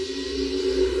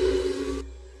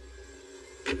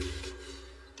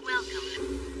 Welcome.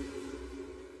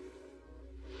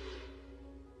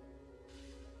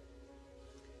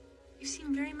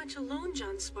 seem very much alone,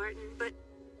 John Spartan, but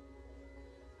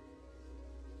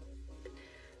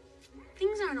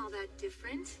things aren't all that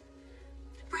different.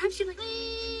 Perhaps you'd like...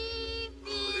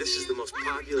 Oh, this is the most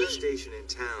popular station in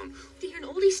town. To hear an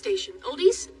oldies station.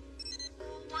 Oldies?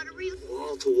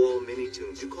 Wall-to-wall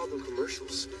mini-tunes. You call them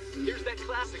commercials. Here's that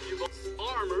classic you love,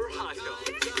 Armor Hot Dog.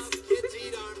 Kids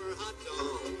eat Armor Hot Dog.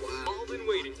 Oh, wow. All been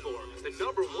waiting for. The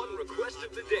 #1 request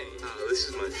of the day. Oh, this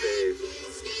is my fave.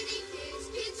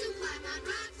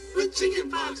 With chicken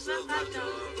box of hot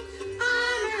dog.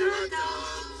 Armor hot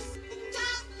dogs.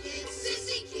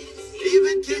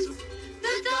 Even kids...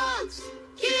 The dogs.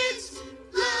 Kids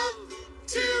love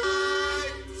to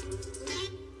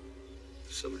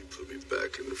Somebody put me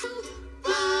back in the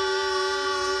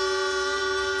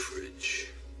fridge.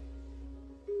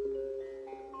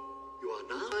 You are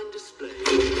now on display.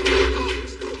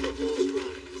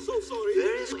 So sorry.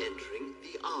 There is entering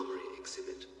the armory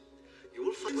exhibit. You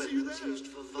will find weapons used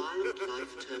for violent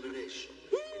life termination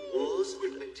in wars of the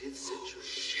 20th century.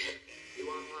 You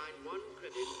are fined 1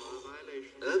 credit for a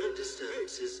violation. Urban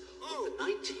disturbances of the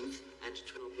 19th and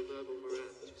 20th. The verbal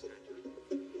morality statute.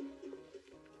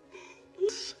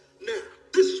 Now,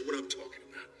 this is what I'm talking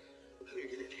about. How do you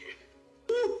get in here?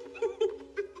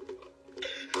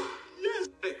 Yes.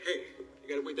 Hey, you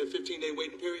gotta wait that 15-day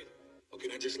waiting period? Or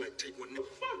can I just, like, take one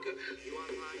motherfucker? You are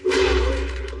fined 1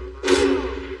 credit for a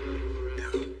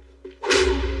violation.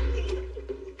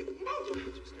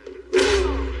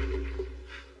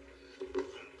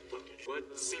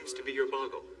 What seems to be your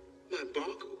boggle? My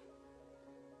boggle?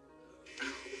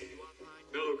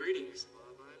 No, greetings.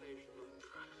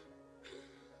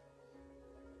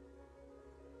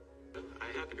 I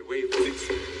happen to weigh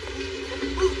 60.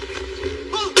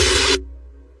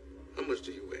 How much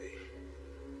do you weigh?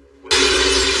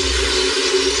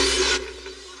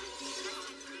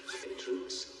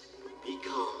 Patrons, be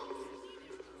calm.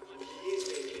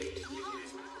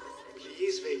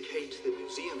 Please vacate the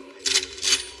museum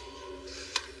page.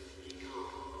 Be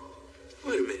calm.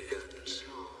 Wait a minute.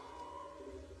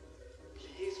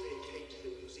 Please vacate the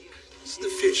museum. It's the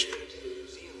fish.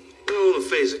 Oh, the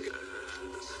phaser guy.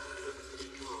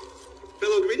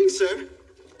 Fellow greetings, sir.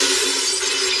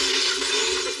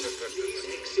 Please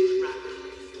exit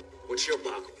rapidly. What's your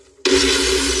boggle?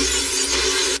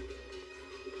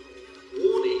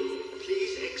 Warning,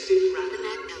 please exit The rapidly.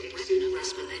 magnet weapon of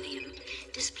this millennium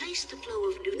displaced the flow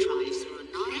of neutrons through a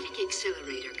non-kinetic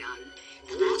accelerator gun,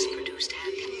 the last produced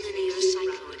hand-linear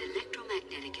cycloid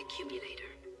electromagnetic accumulator.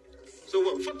 So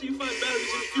what fuck do you find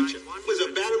batteries in the future? Was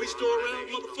a battery store around,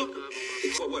 motherfucker?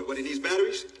 What are these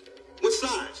batteries? What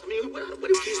size? I mean, what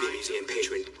excuse me, museum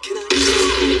patron. Can I...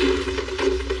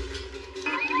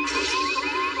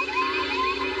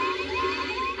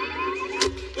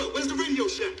 Well, where's the Radio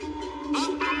Shack? Ooh,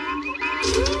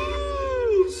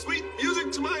 sweet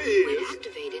music to my ears. When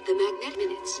activated, the magnet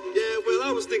minutes. Yeah, well,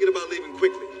 I was thinking about leaving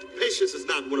quickly. Patience is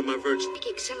not one of my virtues. The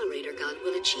accelerator gun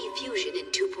will achieve fusion in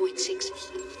 2.6.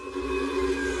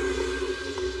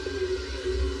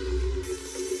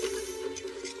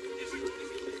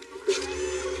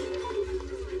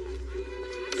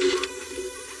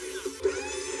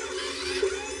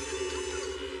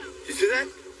 You see that?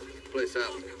 Place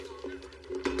out.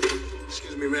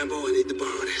 Excuse me, Rambo, I need to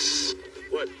borrow this.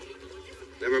 What?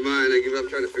 Never mind, I give up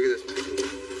trying to figure this.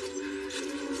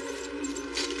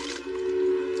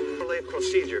 Relay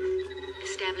procedure.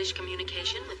 Establish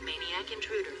communication with maniac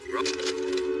intruder.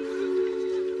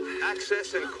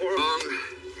 Access and core. Wrong.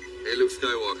 Hey, Luke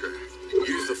Skywalker.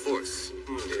 Use the Force.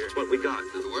 It's what we got.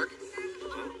 Does it work?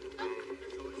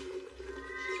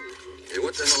 Hey,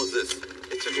 what the hell is this?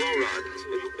 It's a glow rod.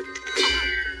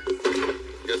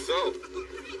 Guess so.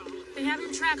 They have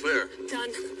him trapped. Clear.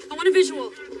 Done. I want a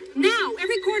visual. Now!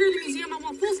 Every corner of the museum, I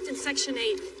want full in Section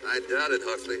 8. I doubt it,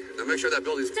 Huxley. Now make sure that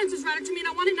building's... Sensors routed to me and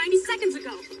I want it 90 seconds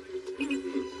ago.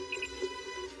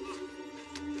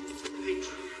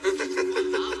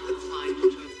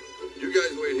 You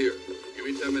guys wait here. Give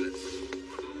me 10 minutes.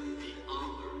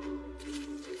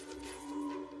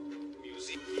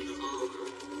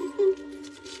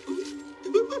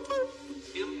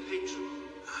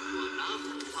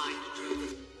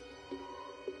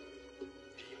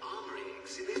 The armory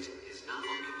exhibit is now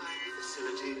occupying the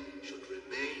facility. Should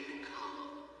remain calm.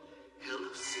 Hell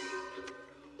of scene.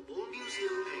 All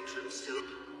museum patrons still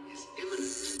is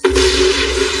imminent.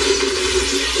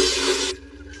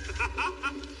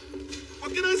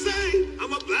 What can I say?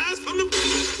 I'm a blast from the...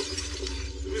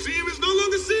 The museum is no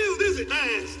longer sealed, is it?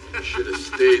 Blast. Should have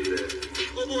stayed there.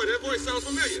 Oh boy, that voice sounds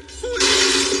familiar. Who is it?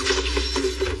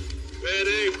 Bad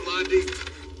aim, Blondie.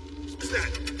 Who's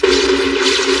that?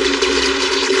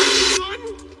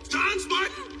 John Spartan?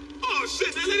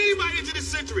 by into this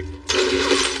century.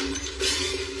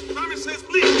 Simon says,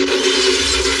 please.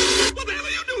 What the hell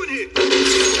are you doing here?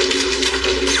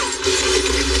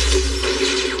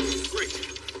 Great.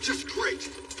 Just great.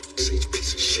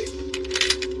 Piece of shit.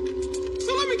 So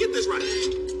let me get this right.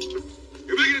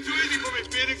 You're making it too easy for me,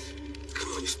 Phoenix.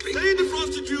 Come on, you speak. They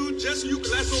defrosted you just so you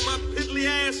can lasso my piddly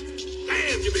ass.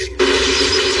 Damn, you big.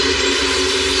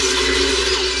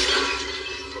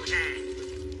 Okay.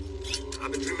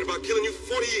 I've been dreaming about killing you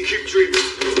for 40 years. Keep dreaming.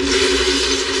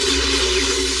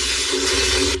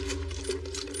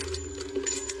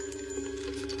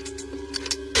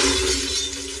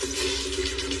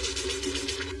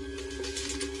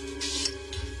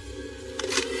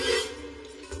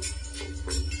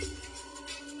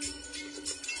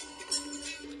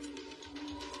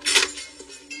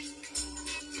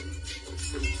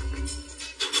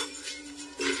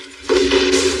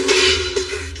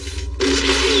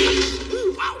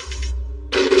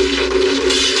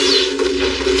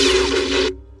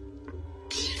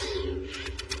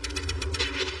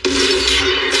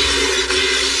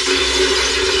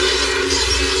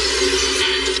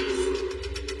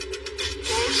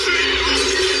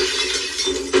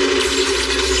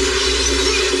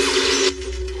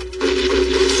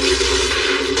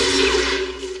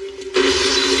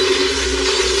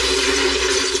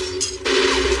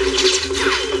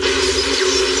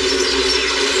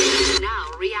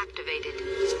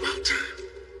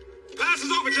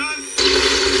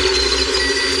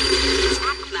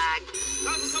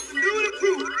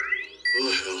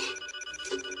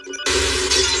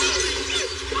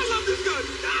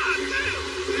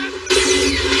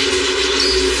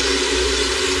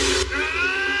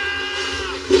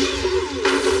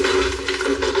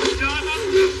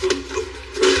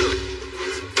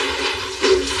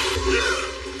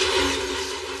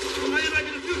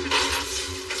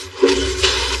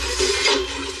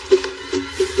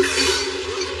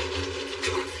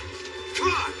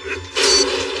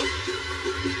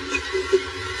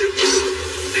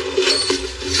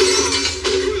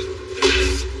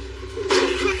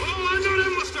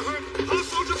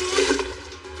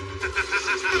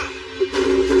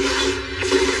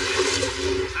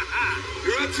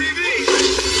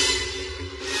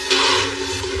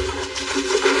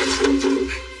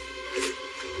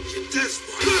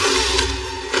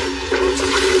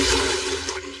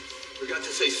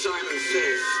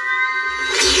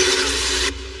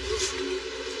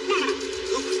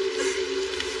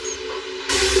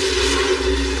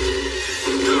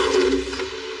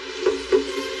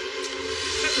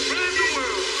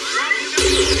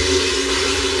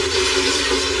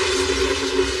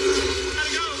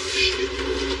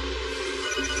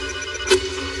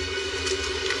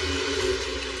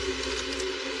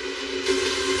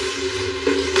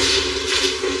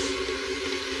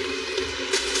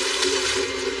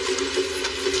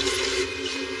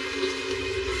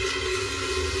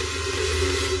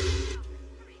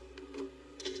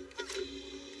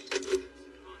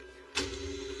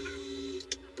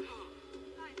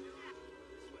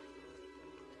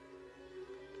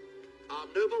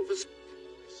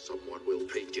 Someone will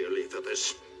pay dearly for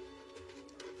this.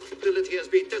 Facility has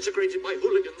been desecrated by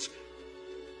hooligans.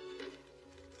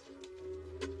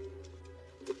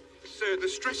 Sir, the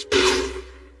stress...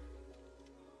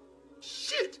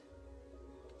 Shit!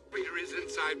 Reader is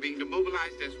inside being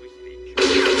demobilized as we speak.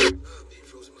 Being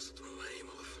frozen must have thrown my aim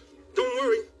off. Don't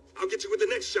worry. I'll get you with the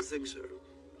next shot. I think so.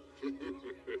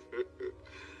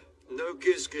 No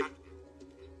kiss.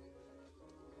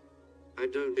 I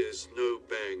don't kiss, no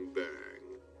bang bang.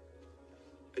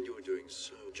 And you were doing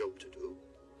so job to do.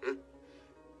 Huh?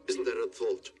 Isn't there a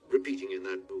thought repeating in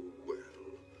that? Oh, well.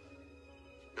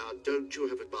 Now, don't you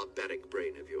have a barbaric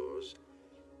brain of yours?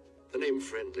 The name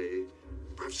Friendly,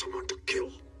 I have someone to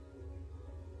kill.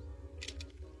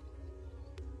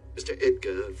 Mr.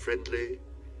 Edgar Friendly,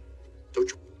 don't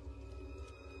you?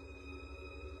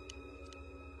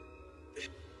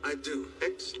 I do.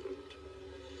 Excellent.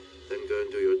 Then go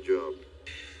and do your job.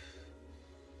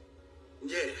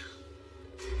 Yeah.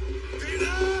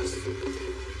 Venus!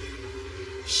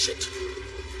 Shit.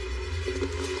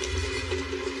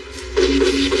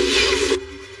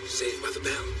 Saved by the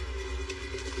bell.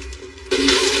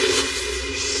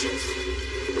 Shit.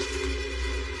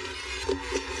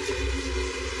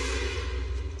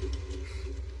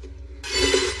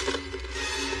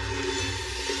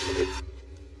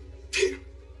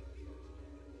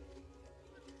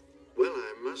 Well,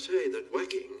 I must say that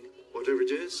whacking, whatever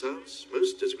it is, sounds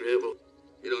most disagreeable.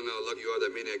 You don't know how lucky you are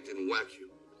that maniac didn't whack you.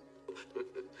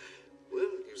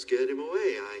 Well, you scared him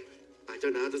away. I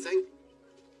don't know how to thank.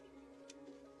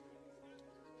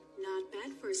 Not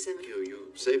bad for a 7. You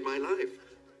saved my life.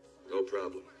 No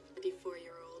problem.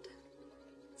 34-year-old.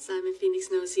 Simon Phoenix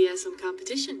knows he has some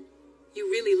competition. You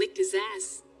really licked his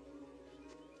ass.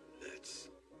 That's...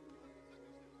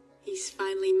 He's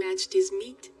finally matched his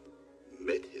meat.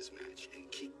 Met his match and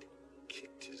kicked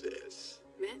his ass.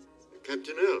 Met?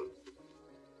 Captain L.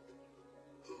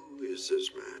 Who is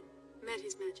this man? Met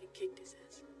his match and kicked his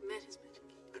ass. Met his match and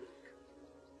kicked his ass.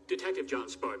 Detective John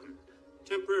Spartan,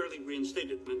 temporarily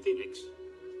reinstated in Phoenix.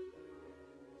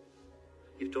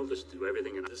 You've told us to do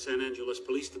everything in the San Angeles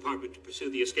Police Department to pursue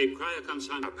the escaped Cryocon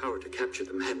Simon. Our power to capture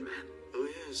the madman. Oh,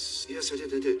 yes. Yes, I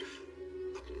did. Yes.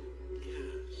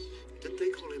 Did they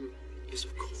call him? Yes,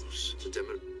 of course. The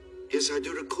demo. Yes, I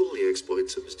do recall the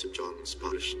exploits of Mr. John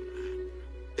Spartan.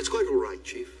 It's quite all right,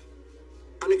 Chief.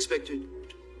 Unexpected.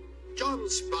 John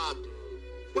Spartan,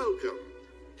 welcome.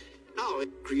 Now,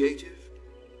 creative,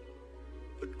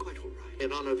 but quite all right.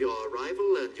 In honor of your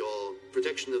arrival and your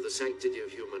protection of the sanctity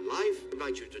of human life, I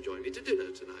invite you to join me to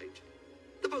dinner tonight.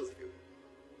 The both of you.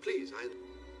 Please,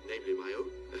 namely my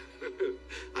own.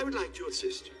 I would like to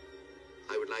assist you.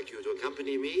 I would like you to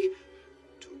accompany me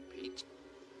to Pizza.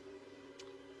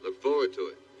 Look forward to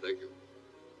it. Thank you.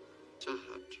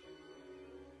 Hut.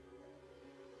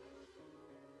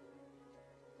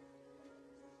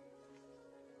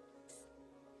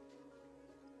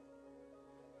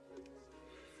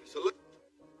 So look.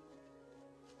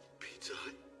 Pizza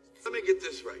Hut? Let me get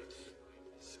this right.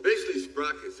 Basically,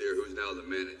 Sprocket's here, who's now the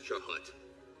man in Hut.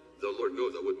 Though Lord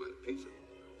knows I wouldn't mind a pizza.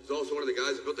 He's also one of the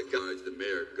guys who built the garage, the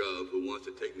mayor, Gov, who wants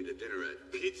to take me to dinner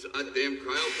at Pizza Hut. Damn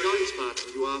cryo. John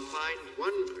Spartan, you are fined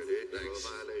 1 credit for a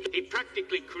violation. He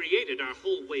practically created our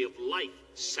whole way of life,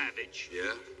 savage.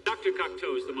 Yeah? Dr.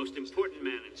 Cocteau is the most important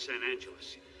man in San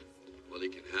Angeles. Well, he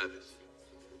can have it.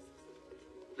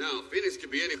 Now, Phoenix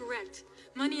could be any... Correct.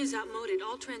 Money is outmoded.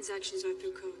 All transactions are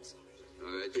through codes.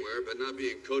 All right, swear, but not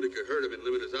being coded could hurt him and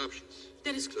limit his options.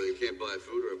 That is... So you can't buy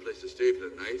food or a place to stay for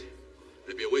the night.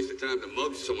 It'd be a waste of time to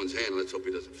mug someone's hand. Let's hope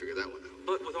he doesn't figure that one out.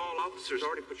 But with all officers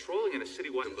already patrolling in a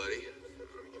citywide... Buddy.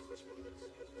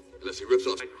 Unless he rips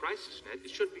off... crisis net,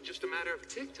 it should be just a matter of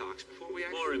TikToks before we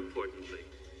actually... More importantly,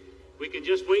 we can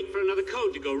just wait for another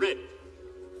code to go red.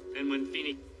 And when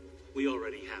Phoenix... We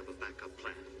already have a backup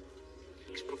plan.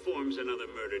 Phoenix performs another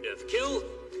murder-death-kill,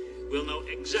 we'll know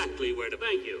exactly where to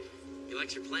bank you. He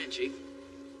likes your plan, Chief.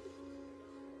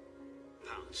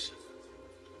 Pounce.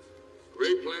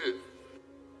 Great plan.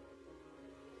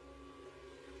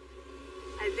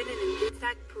 I've been in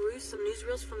fact, perused some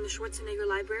newsreels from the Schwarzenegger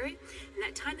library, and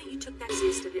that time that you took that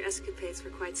easiest of your escapades for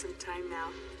quite some time now.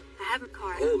 I have a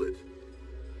car. Hold it.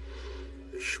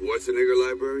 The Schwarzenegger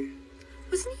library?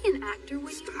 Wasn't he an actor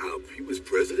when you... Stop. He was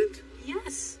president?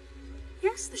 Yes.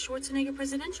 Yes, the Schwarzenegger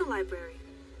Presidential Library.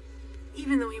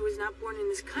 Even though he was not born in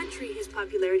this country, his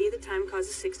popularity at the time caused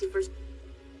the 61st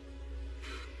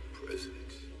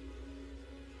President.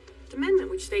 Amendment,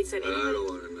 which states that... I don't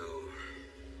want to know.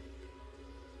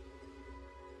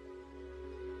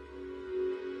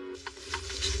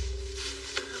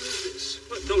 What is this?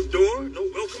 What, no door? No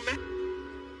welcome mat?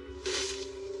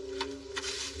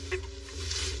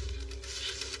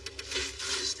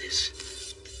 What is this?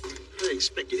 I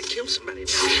expect you to kill somebody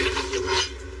now.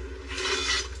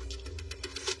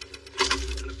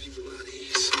 What kind of people are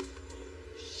these?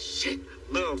 Shit,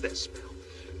 I love that smell.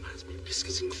 Reminds me of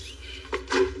biscuits and...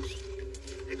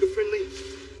 Eco-friendly?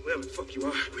 Whatever the fuck you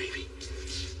are, baby.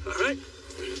 All right?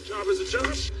 Job is a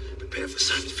job. Prepare for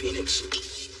Simon Phoenix.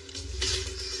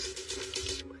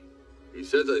 He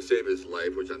says I saved his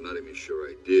life, which I'm not even sure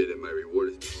I did, and my reward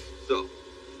is... So,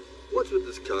 what's with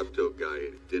this Cocteau guy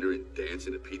at dinner and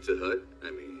dancing at Pizza Hut? I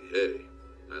mean, hey,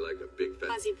 I like a big fat...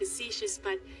 Quasi-facetious,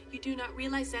 but you do not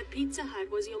realize that Pizza Hut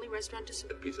was the only restaurant to...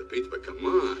 A piece of pizza, but come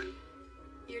on.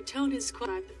 Your tone has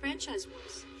described the franchise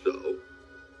wars. So?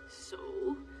 So?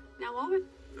 Now all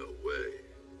No way.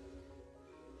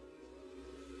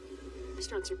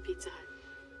 restaurants are Pizza Hut.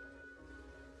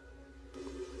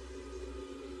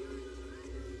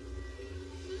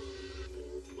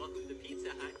 Welcome to Pizza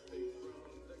Hut.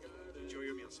 Enjoy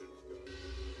your meal, sir.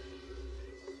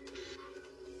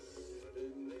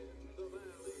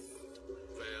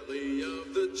 Valley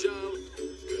of the Jolly,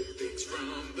 good things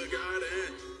from the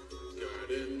garden.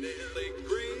 Garden nearly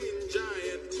green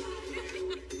giant.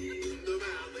 The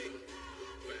valley,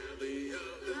 valley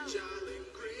of the Jolly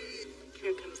Green.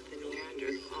 Here comes the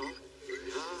Neanderthal.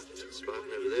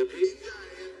 Spartan over there, please.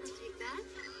 Take that?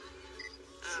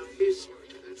 Here's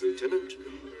Lieutenant.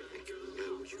 Thank you.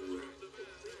 Yeah, would you,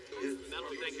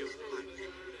 Melody, thank you.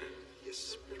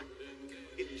 Yes.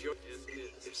 Enjoy.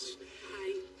 Yes. Hi.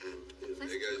 And,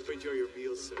 Hey, guys. Enjoy your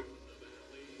meal, sir.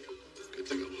 good.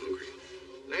 Good thing I'm hungry.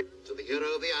 Next to the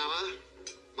hero of the hour,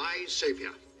 my savior.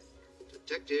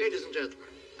 Detective, ladies and gentlemen,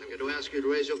 I'm going to ask you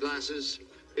to raise your glasses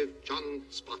with John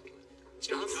Spartan.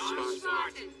 John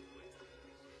Spartan.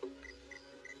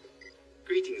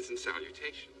 Greetings and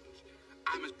salutations.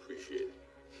 I'm appreciated.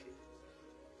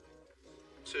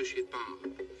 Associate Bob.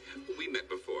 We met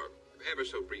before. Ever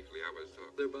so briefly, I was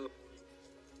there, Bob.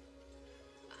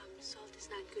 Salt is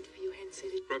not good for you, hence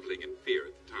it is Struggling in fear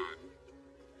at the time.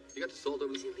 You got the salt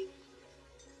over silly.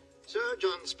 Sir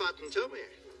John Spartan told me.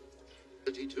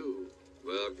 32.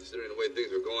 Well, considering the way things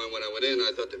were going when I went in,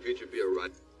 I thought the future would be a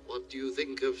rut. What do you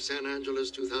think of San Angeles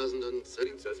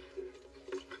 2013?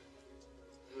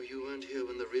 Oh, you weren't here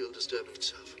when the real disturbance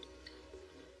itself.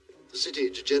 The city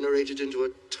degenerated into a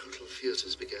total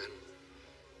fierceness began.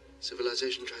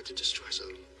 Civilization tried to destroy us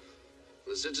all.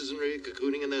 The citizenry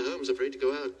cocooning in their homes, afraid to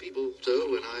go out. People, so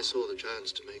when I saw the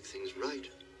chance to make things right,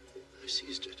 I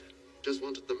seized it. Just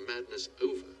wanted the madness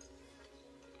over.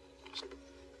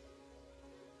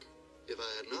 If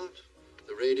I had not,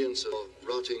 the radiance of a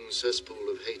rotting cesspool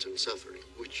of hate and suffering,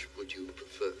 which would you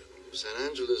prefer? San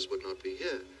Angeles would not be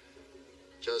here.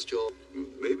 Just your...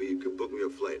 Maybe you could book me a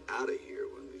flight out of here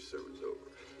when this sermon's over.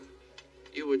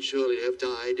 You would surely have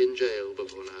died in jail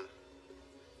before now.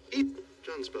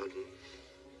 John Spartan,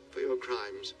 for your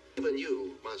crimes, even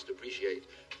you must appreciate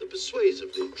the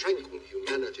persuasively tranquil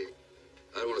humanity.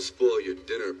 I don't want to spoil your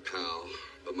dinner, pal,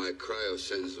 but my cryo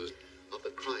sentence was of the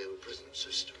cryo prison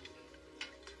system.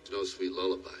 It's no sweet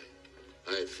lullaby.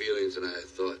 I had feelings and I had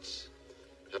thoughts.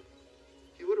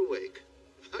 You were awake?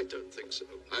 I don't think so.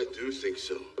 I do think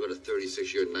so. I've got a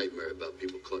 36-year nightmare about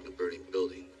people caught in a burning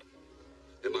building.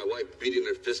 And my wife beating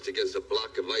her fist against a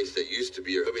block of ice that used to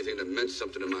be her. Everything that meant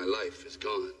something in my life is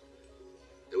gone.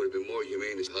 It would have been more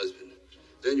humane as husband.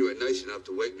 Then you were nice enough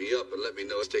to wake me up and let me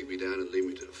know, take me down and lead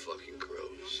me to the fucking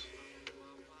crows.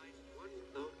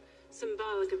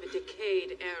 Symbolic of a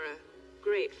decayed era,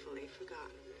 gratefully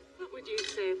forgotten. What would you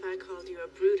say if I called you a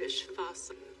brutish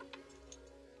fossil?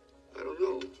 I don't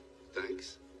know.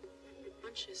 Thanks.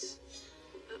 Conscious.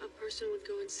 A person would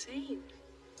go insane.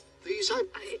 These I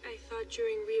thought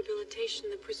during rehabilitation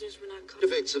the prisoners were not caught.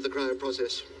 effects of the cryo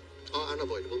process are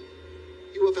unavoidable.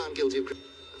 You were found guilty of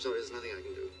I'm sorry, there's nothing I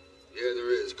can do. Yeah,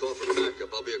 there is. Call for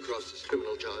backup. I'll be across the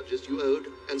criminal charges you owed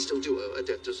and still do owe a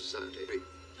debt to society.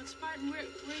 John Spartan, where are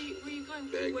you going?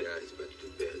 Bad guys about to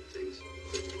do bad things.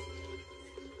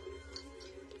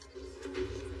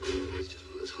 It's just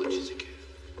one of those hunches again.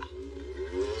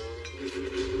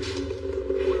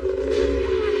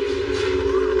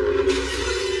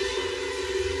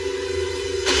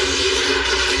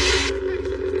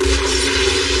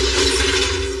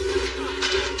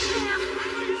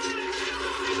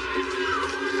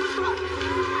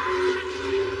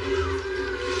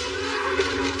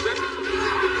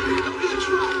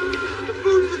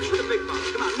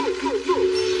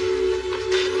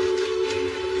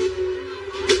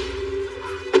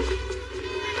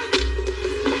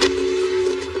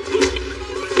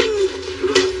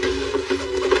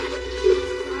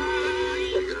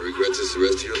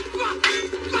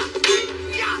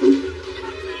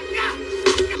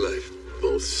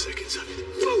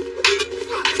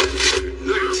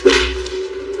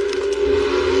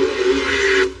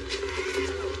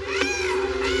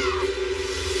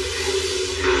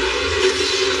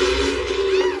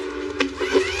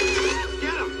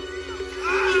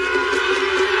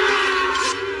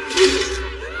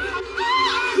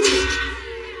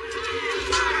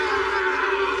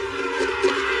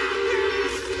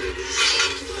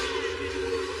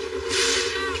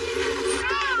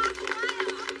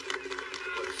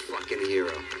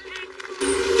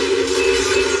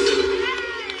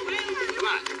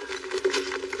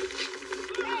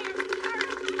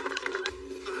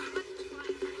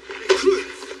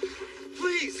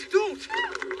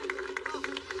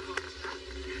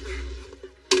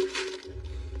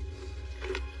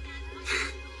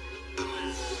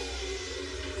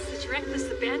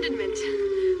 Reckless abandonment.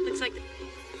 Looks like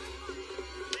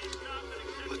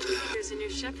there's a new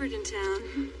shepherd in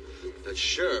town. That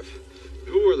sheriff.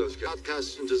 Who were those guys?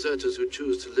 Outcasts and deserters who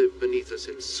choose to live beneath us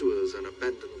in sewers and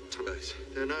abandoned tunnels.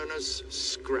 They're known as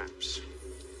scraps.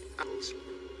 Apples.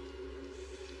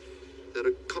 They're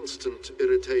a constant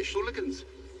irritation. Hooligans.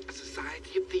 A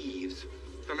society of thieves.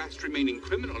 The last remaining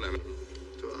criminal element.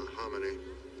 To our harmony.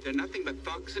 They're nothing but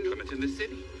thugs and limits in the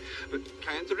city. But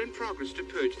plans are in progress to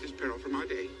purge this peril from our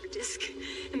day. Disc.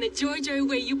 And the joy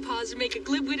way you pause to make a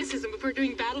glib witticism before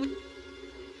doing battle with...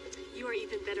 You are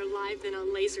even better live than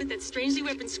on laser. That strangely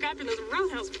weapon scrapped in those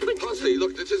roundhouse punches. Honestly,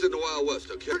 look, this isn't the Wild West,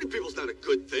 okay? Hurting people's not a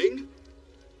good thing.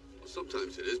 Well,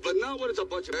 sometimes it is, but not when it's a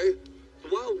bunch of... Hey,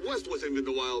 Wild West wasn't even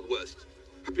the Wild West.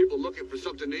 People looking for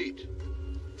something to eat.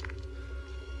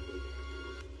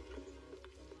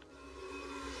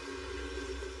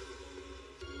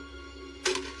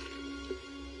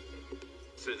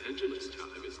 San Angeles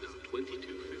time is now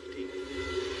 22:15.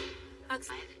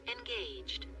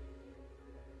 Engaged.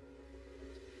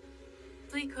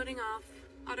 Fleet coding off.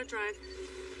 Auto drive.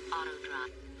 Auto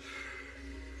drive.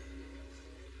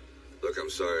 Look, I'm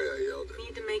sorry I yelled.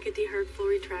 Need to make a de-hurtful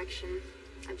retraction.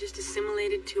 I've just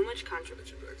assimilated too much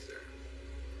controversy. Back there.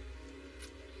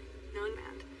 No,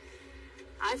 man.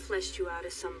 I fleshed you out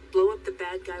as some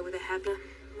blow-up-the-bad guy with a habit.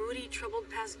 Moody, troubled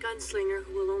past gunslinger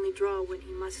who will only draw when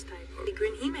he must type. The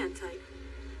Grin He-Man type.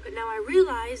 But now I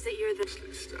realize that you're the...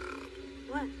 Stop.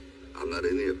 What? I'm not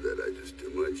any of that. I just do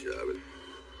my job.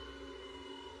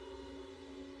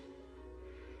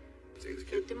 Things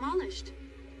Get demolished.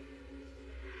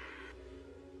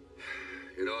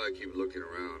 You know, I keep looking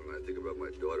around and I think about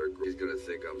my daughter. She's gonna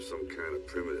think I'm some kind of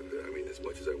primitive. I mean, as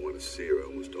much as I want to see her, I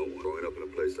almost don't want growing up in a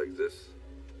place like this.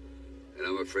 And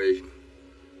I'm afraid,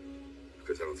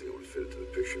 because I don't think I would fit into the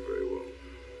picture very well.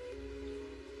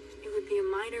 It would be a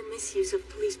minor misuse of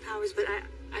police powers, but I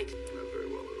Not very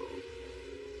well at all.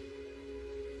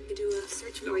 could do a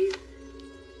search for you.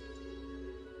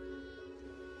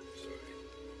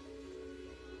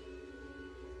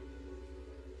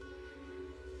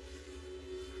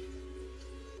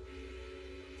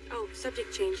 Oh,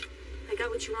 subject change. I got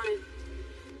what you wanted.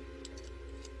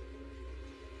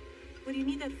 What do you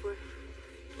need that for?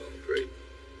 Oh, great.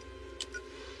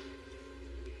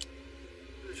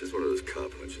 It's just one of those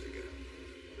cop hunches again.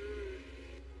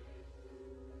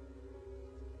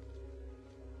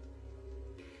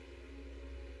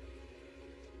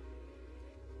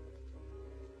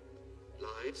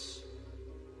 Lights?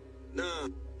 Nah,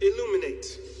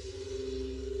 illuminate.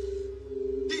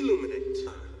 Deluminate.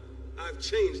 I've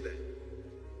changed that.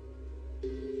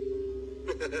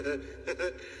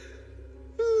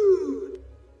 Ooh.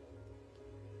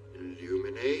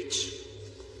 Illuminate?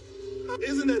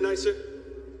 Isn't that nicer?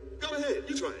 Go ahead,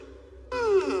 you try it.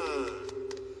 Ah.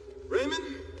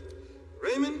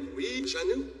 Raymond, we each I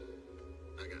knew.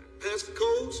 I got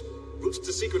passcodes, routes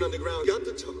to secret underground. Got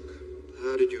to talk.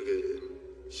 How did you get in?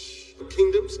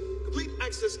 Kingdoms, complete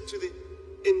access to the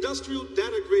industrial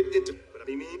data grid But I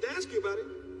didn't mean to ask you about it.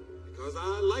 Because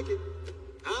I like it.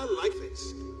 I like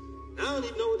this. I don't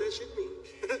even know what that shit means.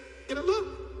 Get a look.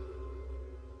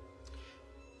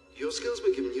 Your skills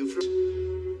were given you for...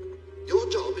 Your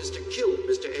job is to kill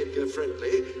Mr. Edgar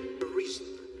Friendly for a reason.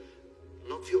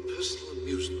 Not for your personal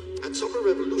amusement. And stop a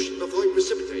revolution before it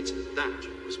precipitates. That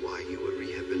was why you were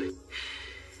rehabilitated.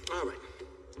 All right.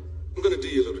 I'm gonna do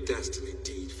you a little dastardly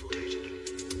deed for you.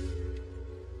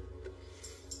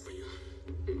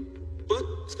 But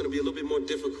it's gonna be a little bit more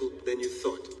difficult than you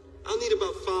thought. I'll need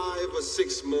about 5 or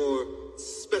 6 more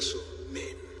special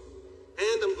men.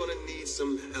 And I'm gonna need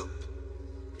some help.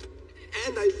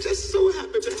 And I just so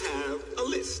happen to have a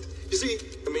list. You see,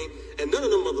 and none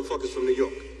of them motherfuckers from New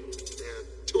York. They're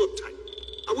too uptight.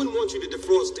 I wouldn't want you to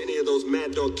defrost any of those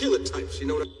mad dog killer types, you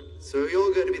know what So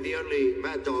you're going to be the only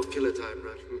mad dog killer type,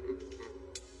 right?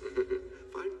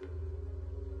 Fine.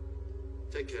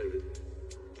 Take care of it.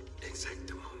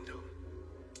 Exactamundo.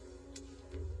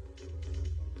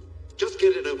 Just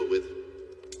get it over with.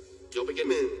 You'll begin.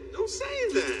 Man, don't say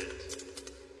that.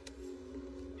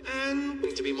 And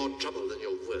to be more trouble than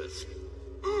you're worth.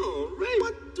 Oh, Ray,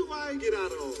 what do I get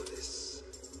out of all of this?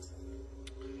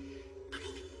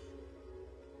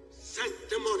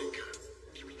 Santa Monica.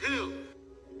 Hell.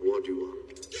 What do you want?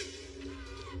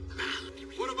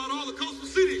 What about all the coastal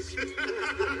cities?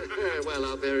 Well,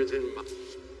 I'll bear it in mind.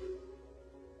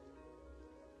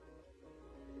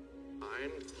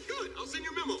 Good, I'll send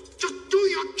you a memo. Just do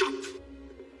your job.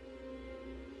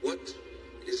 What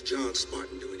is John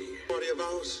Spartan doing here? Party of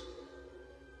ours?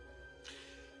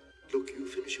 Look, you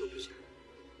finish your business.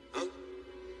 Huh?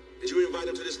 Did you invite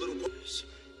him to this little party?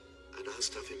 And I'll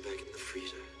stuff him back in the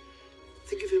freezer.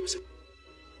 Think of him as a...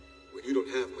 Well, you don't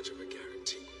have much of a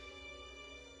guarantee.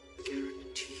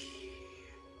 Guarantee.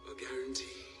 A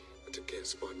guarantee. I took care of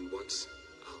Spartan once.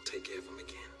 I'll take care of him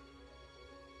again.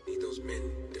 Need those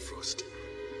men defrosted.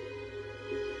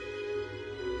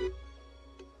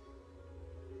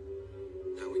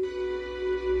 Now we...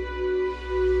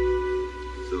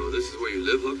 So this is where you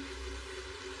live, Huck?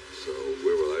 So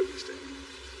where will I be staying?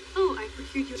 Oh, I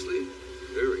procured your... Sleep?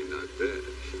 Very not bad.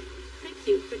 Thank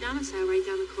you. For domicile right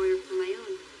down the corridor from my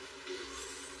own.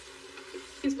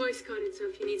 It's voice coded, so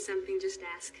if you need something, just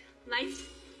ask. Lights?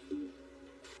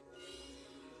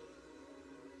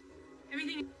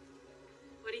 Everything...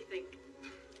 What do you think?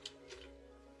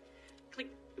 Click.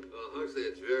 Huxley,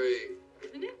 it's very...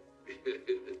 Isn't it?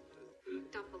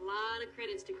 Picked up a lot of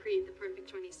credits to create the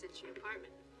perfect 20th century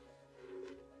apartment.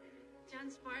 John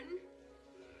Spartan?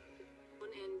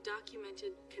 And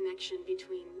documented connection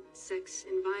between sex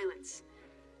and violence.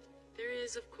 There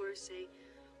is, of course, a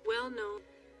well-known,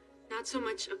 not so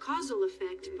much a causal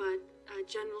effect, but a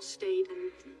general state.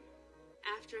 And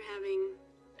after having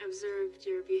observed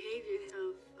your behavior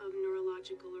of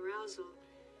neurological arousal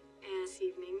this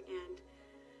evening and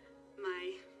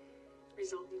my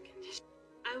resultant condition,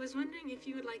 I was wondering if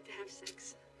you would like to have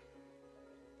sex.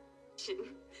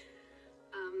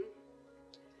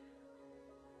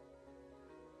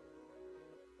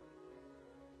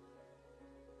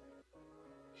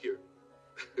 Here.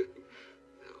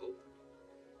 Now,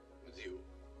 with you.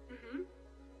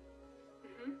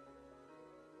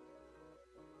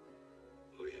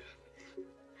 Oh, yeah.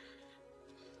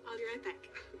 I'll be right back.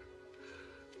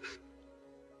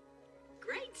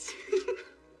 Great.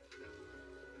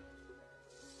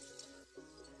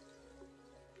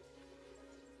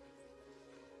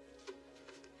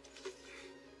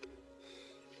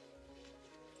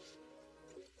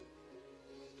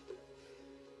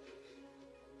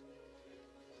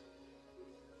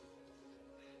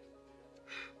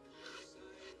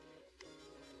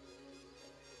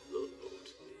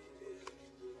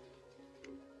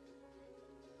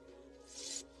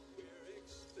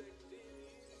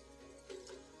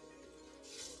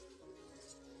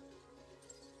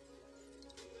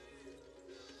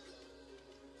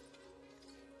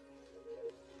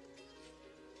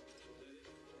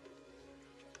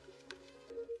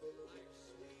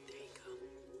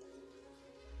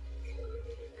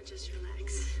 Just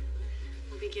relax.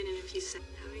 We'll begin in a few seconds.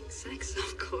 Having sex,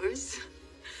 of course.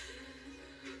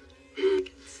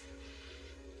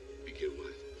 Begin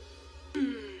what?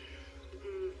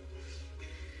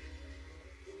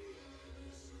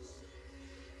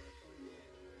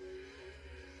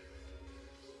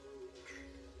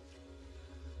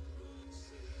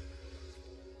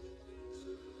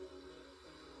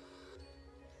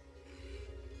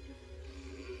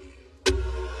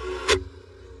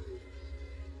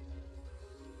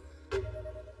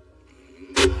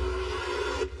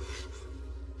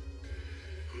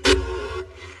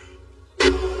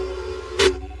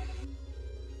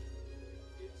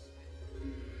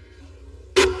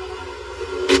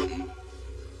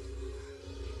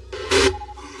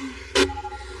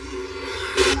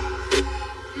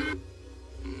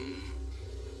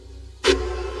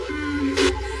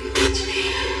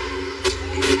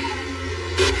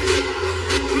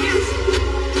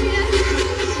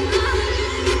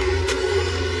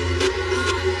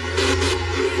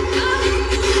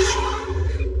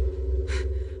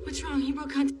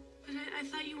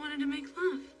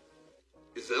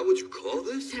 Is that what you call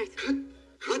this?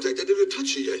 Contact, I didn't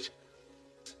touch you yet.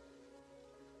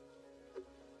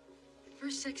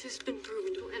 First sex has been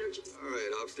proven to energy. All right,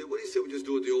 Oxley, what do you say we just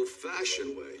do it the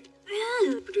old-fashioned way?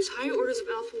 Produce higher orders of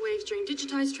alpha waves during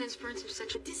digitized transference of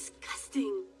sexual...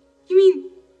 Disgusting. You mean...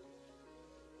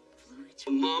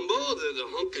 Mambo, the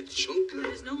hunka-chunka?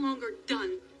 It is no longer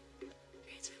done.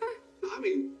 It's for... I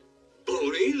mean,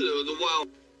 boating, the wild...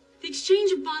 The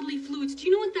exchange of bodily fluids, do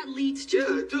you know what that leads to? Yeah,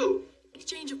 I do.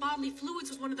 Exchange of bodily fluids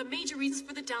was one of the major reasons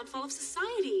for the downfall of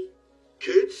society.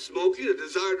 Kids, smoking, a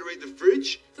desire to raid the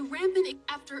fridge? The rampant...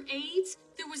 After AIDS,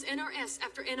 there was NRS.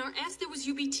 After NRS, there was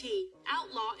UBT.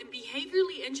 Outlaw and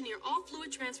behaviorally engineer all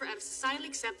fluid transfer out of societally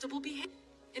acceptable behavior.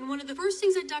 And one of the first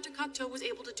things that Dr. Cocteau was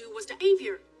able to do was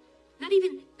behavior. Not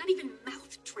even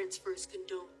mouth transfers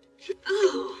condoned.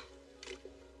 Oh.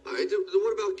 All right, then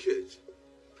what about kids?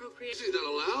 Procreation. Is that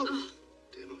allowed? Oh.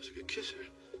 Damn, I was a good kisser.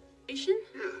 Patient?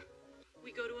 Yeah.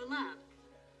 We go to a lab.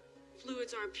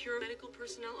 Fluids are pure medical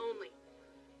personnel only.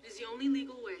 It is the only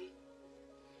legal way.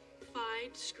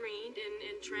 Verified, screened,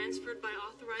 and transferred by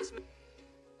authorized...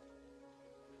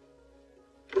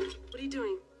 What are you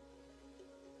doing?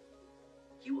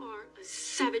 You are a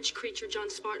savage creature, John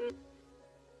Spartan.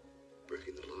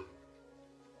 Breaking the law.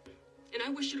 And I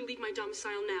wish you to leave my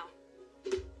domicile now.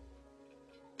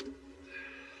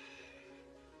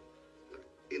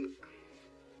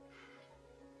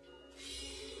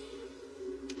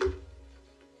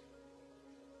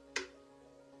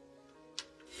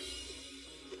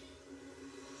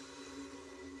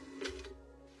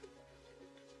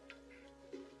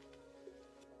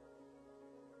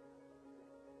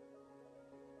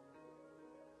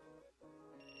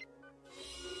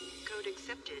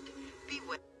 Accepted. Be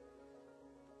well,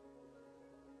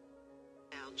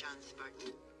 John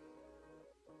Spartan.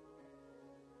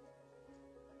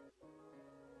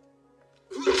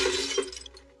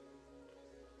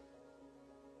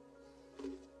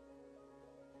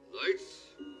 Lights.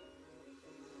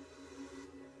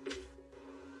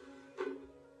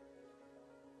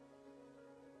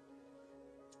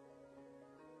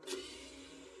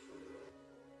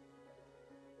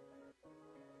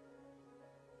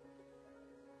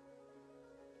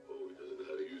 Oh, he doesn't know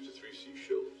how to use the 3C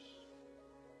shells.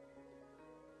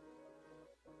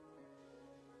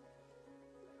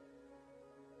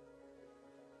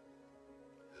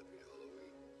 Happy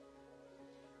Halloween.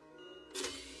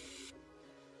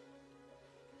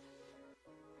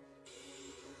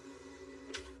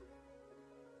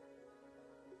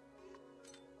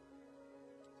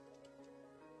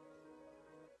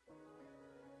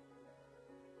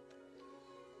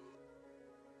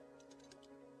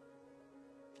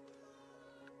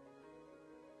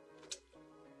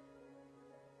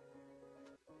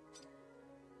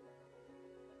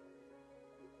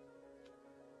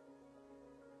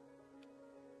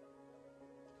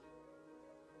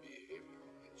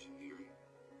 Behavioral engineering.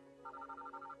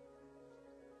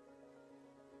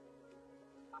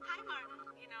 Hi, Martin.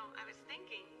 You know, I was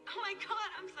thinking. Oh my God,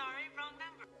 I'm sorry, wrong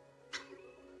number.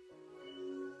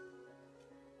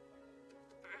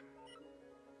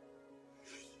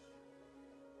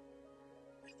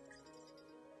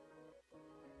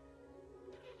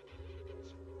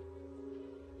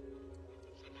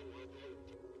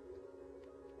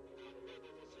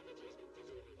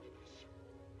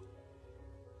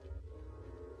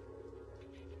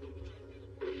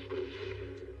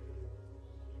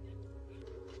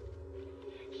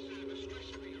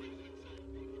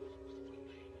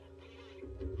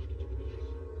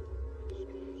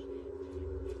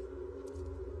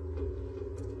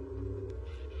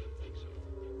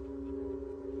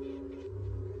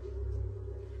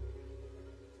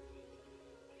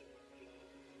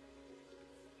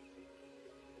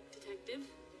 Detective?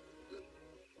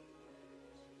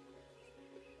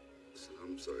 Listen,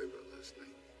 I'm sorry about last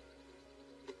night.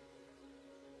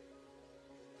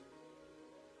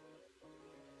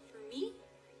 For me?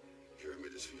 Here, I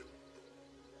made this for you.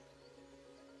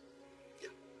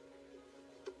 Yeah.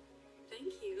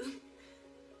 Thank you.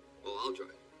 Oh, I'll try.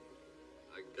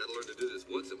 I gotta learn to do this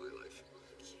once in my life.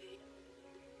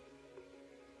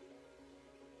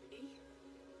 Okay.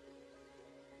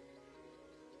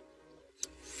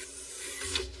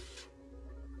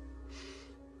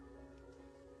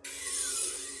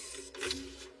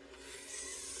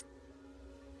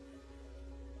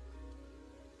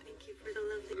 Thank you for the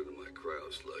lovely Put it in my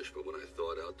cryo slush, but when I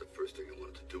thawed out, the first thing I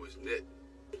wanted to do was knit.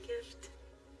 gift.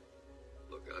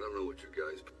 Look, I don't know what you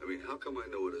guys... I mean, how come I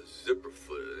know what a zipper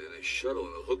foot and a shuttle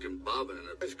and a hook and bobbin and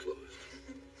a eyes closed?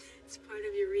 It's part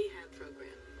of your rehab program.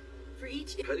 For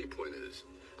each Petty point is,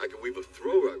 I can weave a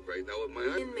throw rug right now with my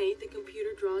eye. inmate, the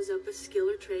computer draws up a skill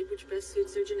or trade which best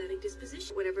suits their genetic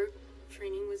disposition, whatever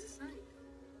training was assigned.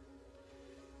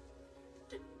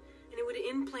 And it would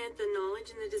implant the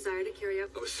knowledge and the desire to carry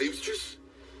out... I'm a seamstress?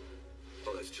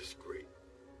 Oh, that's just great.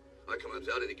 I comes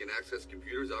out and he can access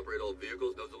computers, operate all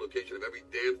vehicles, knows the location of every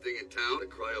damn thing in town. The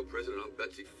cryo prison, I'm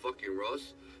Betsy fucking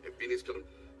Ross. If Phoenix comes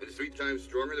and is 3 times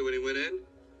stronger than when he went in.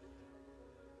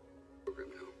 Program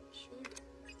now. Sure.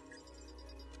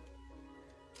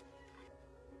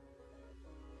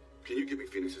 Can you give me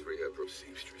Phoenix's rehab pro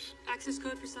seamstress? Access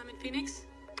code for Simon Phoenix?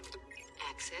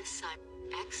 Access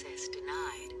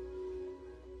denied.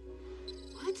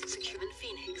 What? Secure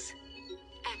Phoenix.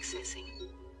 Accessing.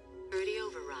 Security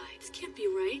override. This can't be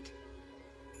right.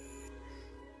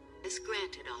 As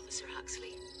granted, Officer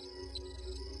Huxley.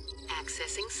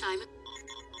 Accessing Simon.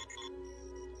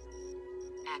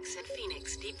 Access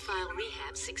Phoenix. Deep File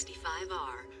Rehab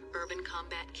 65R. Urban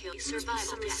combat kill.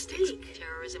 Survival tactics.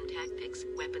 Terrorism tactics.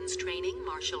 Weapons training.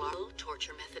 Martial art.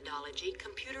 Torture methodology.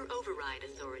 Computer override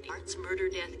authority. Arts. Murder,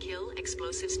 death, kill.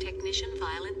 Explosives technician.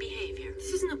 Violent behavior.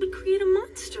 This isn't but create a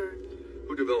monster.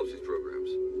 Who develops these programs?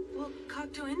 Well,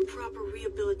 Cocteau Improper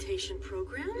Rehabilitation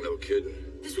Program? No kidding.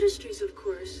 This Ministries, of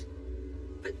course.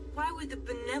 But why would the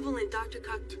benevolent Dr.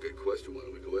 Cocteau... It's a good question. Why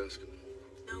don't we go ask him?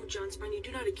 No, John Spine, you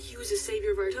do not accuse the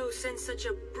savior of our toe, send such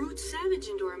a brute savage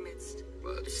into our midst.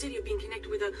 What? The city of being connected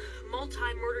with a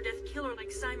multi-murder-death killer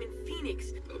like Simon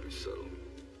Phoenix. I'll be subtle.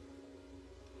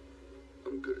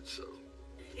 I'm good at subtle.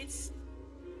 It's...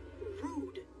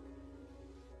 rude.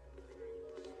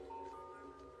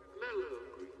 Mellow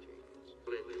greetings,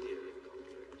 engineering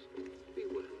complex. Be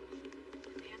well.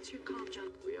 Answer your call,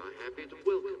 John. We are happy to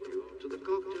welcome you to the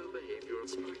Cocteau Behavioral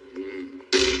Spartan.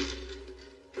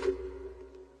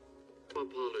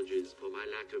 Apologies for my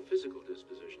lack of physical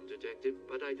disposition, Detective,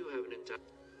 but I do have an entire...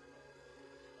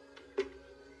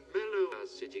 Mellow, our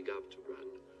city gov to run.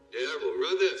 Yeah, we'll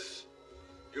run this.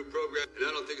 You program, and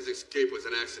I don't think his escape was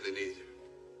an accident either.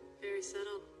 I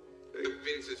settle.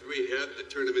 Phoenix's rehab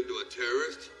that turned him into a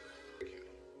terrorist?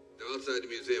 They're outside the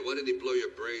museum. Why did he blow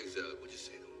your brains out? What'd you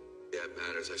say to him? Yeah, it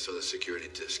matters. I saw the security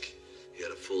disc. He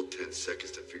had a full 10 seconds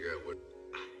to figure out what...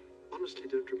 Honestly,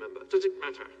 don't remember. Does it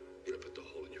matter? You put the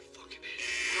hole in your fucking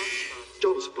head.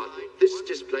 John Spartan, this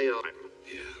display of...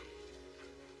 Yeah.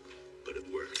 But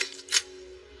it worked.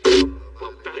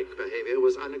 Barbaric behavior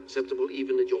was unacceptable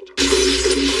even at your time.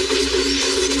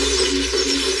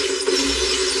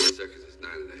 Seconds is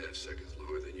 9.5 seconds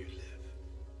longer than you live.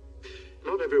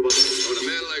 Not everyone... When a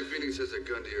man like Phoenix has a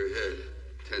gun to your head,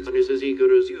 and is as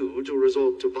eager as you to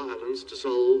resort to violence to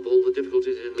solve all the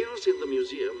difficulties in the chaos in the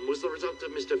museum was the result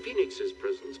of Mr. Phoenix's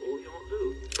presence or your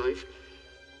own life.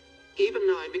 Even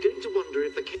now, I'm beginning to wonder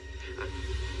if the...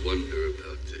 Wonder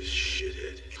about this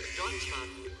shithead.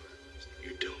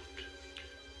 You don't.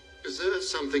 Is there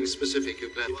something specific you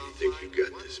plan? You think you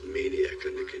got this maniac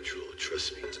under control?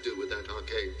 Trust me. To do with that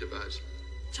archaic device?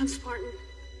 John Spartan.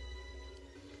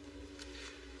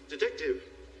 Detective,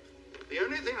 the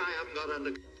only thing I haven't got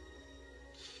under...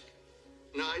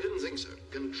 No, I didn't think so.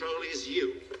 Control is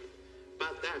you.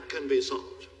 But that can be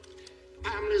solved.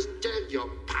 Pamela's dead, your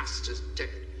past is dead.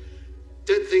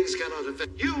 Dead things cannot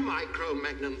affect... You, my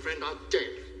Cro-Magnon friend, are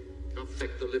dead.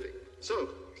 Affect the living. So,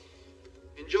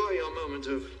 enjoy your moment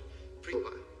of...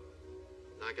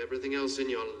 like everything else in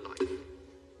your life.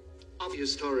 Of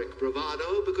historic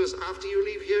bravado, because after you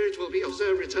leave here, it will be...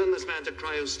 Sir, return this man to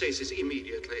cryostasis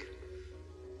immediately.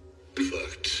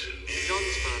 Fucked. John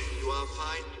Spartan, you are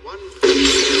fine.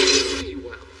 Very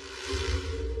well.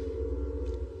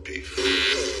 Beef.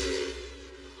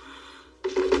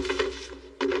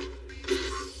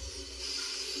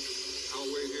 I'll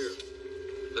wait here.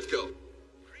 Let's go.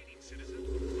 Greetings, citizen.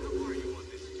 How are you on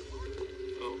this tomorrow?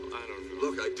 Oh, I don't know.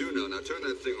 Look, I do know. Now turn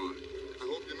that thing on. I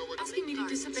hope you know what... Asking me to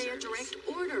disobey a direct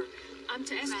order. I'm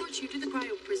to escort you to the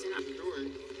cryo prison.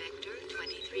 doing. Vector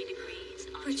 23 degrees.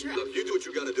 Put your... Look, you do what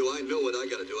you gotta do. I know what I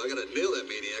gotta do. I gotta nail that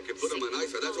maniac and put him on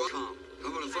ice. That's what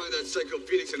I'm gonna find that psycho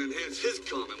Phoenix and enhance his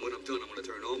calm. And when I'm done, I'm gonna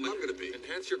turn all I'm gonna be.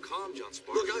 Enhance your calm, John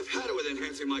Spartan. Look, I've had it with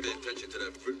enhancing my attention to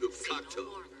that fruit loop cocktail.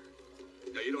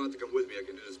 Now, you don't have to come with me. I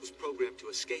can do this. Was programmed to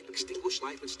escape, extinguish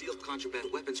life, and steal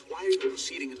contraband weapons. Why are you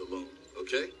proceeding it alone?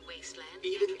 Okay? Wasteland.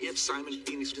 Even if Simon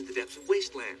Phoenix to the depths of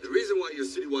Wasteland. The reason why your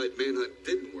citywide manhunt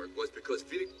didn't work was because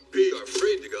Phoenix B are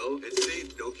afraid to go, and C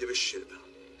don't give a shit about.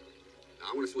 Now,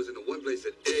 I want to switch into one place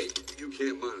that A, you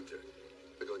can't monitor.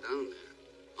 I go down there.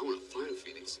 I want to find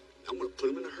Phoenix. I want to put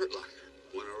him in a hurt locker.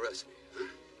 Want to arrest me, huh?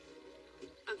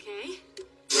 Okay.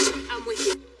 I'm with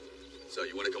you. So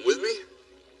you want to come with me?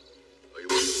 Or you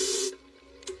want...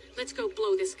 Let's go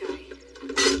blow this guy.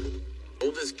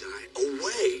 Blow this guy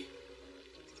away.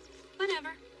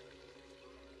 Whatever.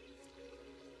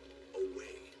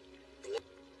 Away.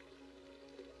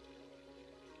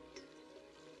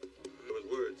 There was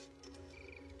words.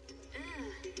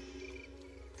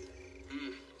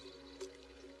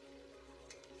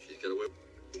 She's got a whip.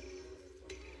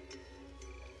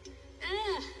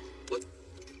 What?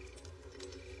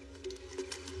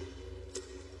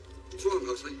 What's wrong,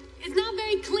 Huxley? It's not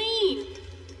very clean.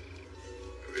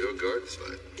 Your guard's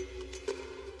fine.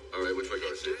 All right, which way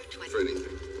go? See? Freddy.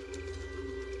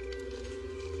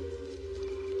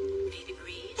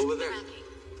 Over there.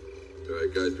 All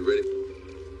right, guys, you ready?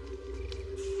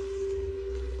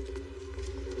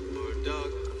 Your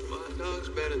dog, my dog's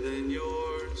better than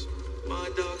yours. My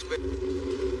dog's better.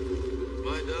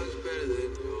 My dog's better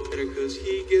than yours. Better 'cause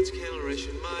he gets kennel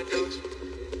ration. My dog's.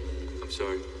 I'm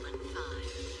sorry.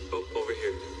 Oh, over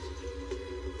here.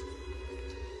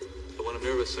 The one I'm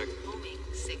nervous, sir.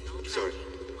 I'm sorry.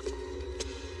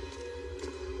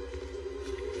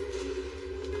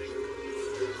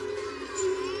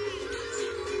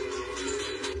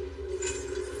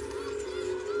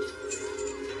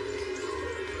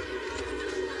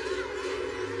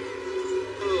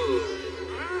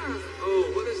 Oh,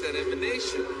 what is that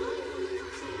emanation?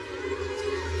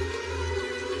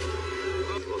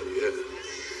 Oh, yeah.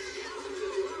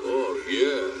 Oh,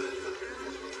 yeah.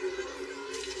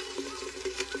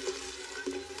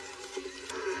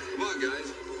 Come on, guys.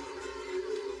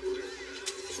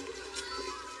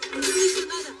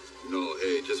 No,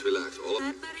 hey, just relax. How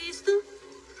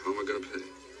am I gonna pay?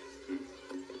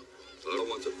 I don't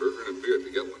want a burger and a beer if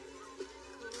you get one.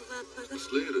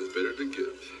 Slade is better to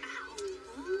give.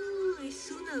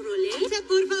 Es una roleta,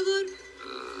 por favor.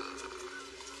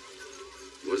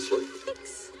 What's like?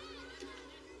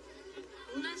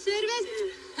 Una cerveza.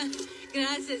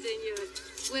 Gracias, señor.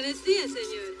 Buenos días,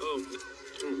 señor. Oh,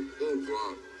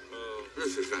 wow.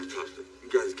 This is fantastic. You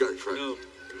guys gotta try it. No,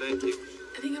 thank you.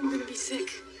 I think I'm gonna be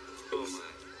sick. Oh, my.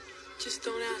 Just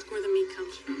don't ask where the meat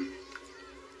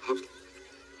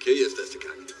 ¿Qué es esta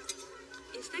carne?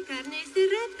 Esta carne es de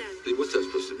rata. Hey, what's that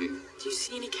supposed to mean? Do you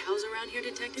see any cows around here,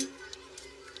 Detective?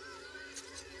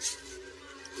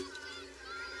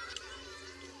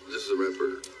 This is a rat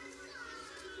burger.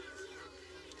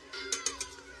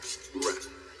 Rat.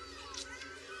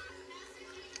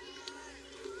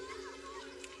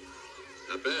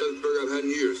 Not bad. Best burger I've had in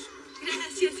years.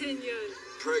 Gracias, señor.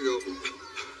 Prego.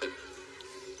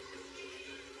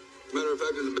 Matter of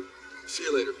fact, it's the best. See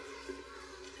you later.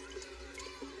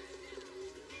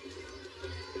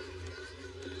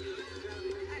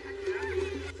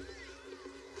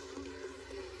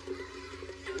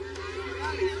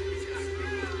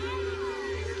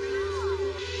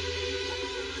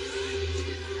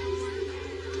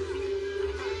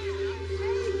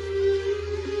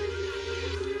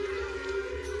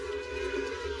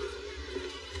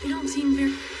 They don't seem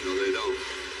very... No, they don't.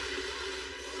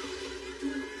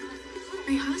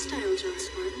 very hostile, John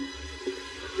Spartan.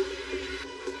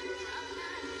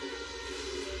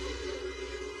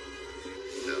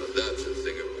 Now that's a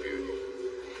thing of beauty.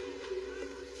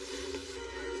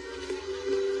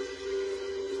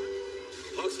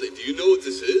 Huxley, do you know what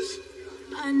this is?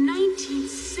 A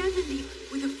 1970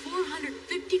 with a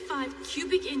 455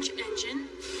 cubic inch engine,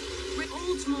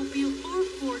 Oldsmobile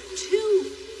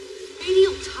 442,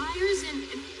 radial tires, and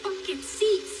bucket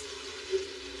seats.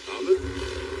 Ahmed?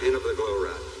 Hand over the glow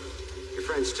rod. Your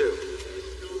friends too.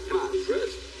 Come on.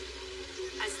 Friends?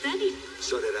 I studied.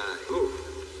 So did I. Move.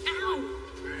 Ow!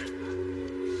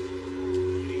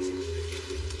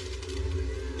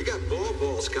 You got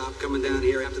balls, cop, coming down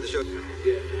here after the show.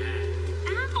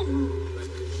 Ow!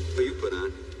 What you put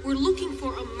on? We're looking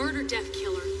for a murder-death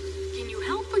killer. Can you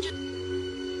help or just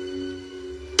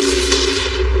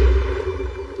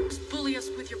bully us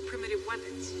with your primitive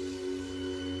weapons?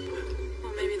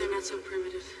 Well, maybe they're not so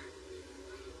primitive.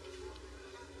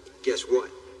 Guess what?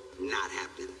 Not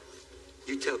happening.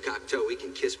 You tell Cocteau we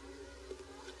can kiss.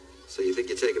 So you think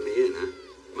you're taking me in, huh?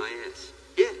 My ass.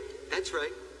 Yeah, that's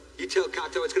right. You tell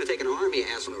Cocteau it's gonna take an army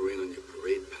ass on to rain on your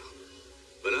parade, pal.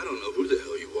 But I don't know who the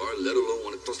hell you are, let alone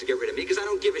want to get rid of me, because I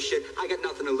don't give a shit. I got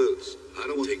nothing to lose. I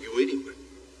don't want to take you anywhere.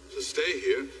 So stay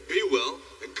here, be well,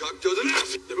 and Cocteau's an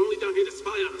ass. They're only down here to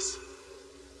spy on us.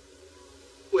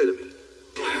 Wait a minute.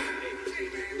 Hey,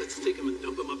 let's take him and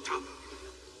dump him up top.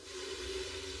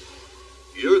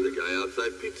 You're the guy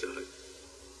outside Pizza Hut.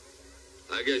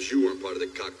 I guess you weren't part of the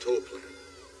Cocteau plan.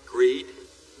 Greed?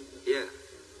 Yeah.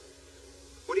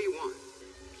 What do you want?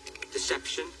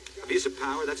 Deception? Abuse of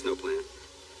power? That's no plan.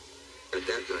 Got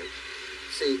that right.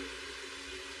 See,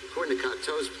 according to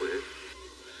Cocteau's plan...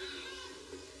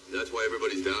 That's why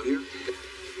everybody's down here?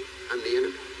 I'm the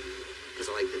enemy. Because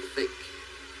I like to think.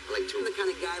 I like to... I'm the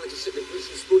kind of guy who likes to sit in a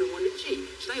greasy spoon and wonder, gee,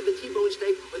 should I have the T-bone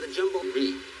steak or the jumbo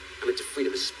reed? I'm into freedom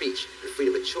of speech and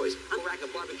freedom of choice. I'm a rack of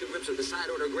barbecue ribs with a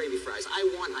side order of gravy fries. I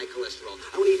want high cholesterol.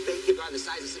 I want to eat bacon by the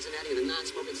size of Cincinnati in the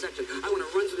non-smoking section. I want to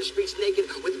run through the streets naked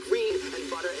with green and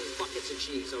butter and buckets of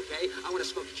cheese, okay? I want to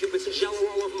smoke Cubans and Jell-O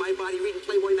all over my body reading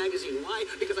Playboy magazine. Why?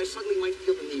 Because I suddenly might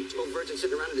feel the need. 12 virgins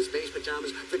sitting around in his beige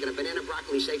pajamas, drinking a banana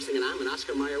broccoli shake, singing I'm an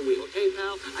Oscar Mayer wheel. Okay,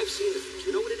 pal? I've seen the future.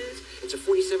 You know what it is? It's a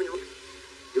 47-year-old.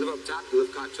 You live up top, you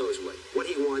live Cocteau's way. What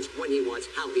he wants, when he wants,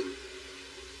 how he...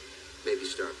 Maybe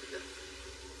starve to death.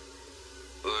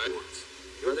 All right.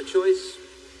 Your other choice?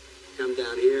 Come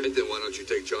down here. And then why don't you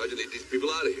take charge and lead these people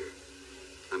out of here?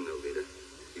 I'm no leader.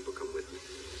 People come with me.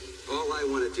 All I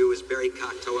want to do is bury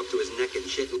Cocteau up to his neck in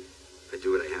shit. I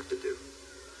do what I have to do.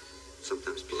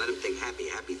 Sometimes let him think happy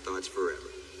thoughts forever.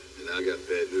 And I got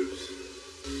bad news.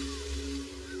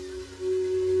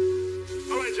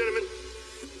 All right, gentlemen.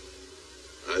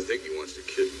 I think he wants to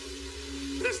kill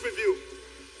me. Let's review.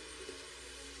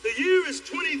 The year is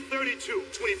 2032,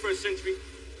 21st century.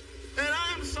 And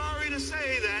I am sorry to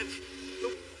say that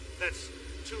that's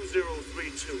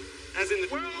 2032. As in the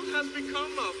world has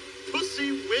become a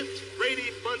pussy-whipped, Brady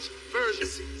Bunch version.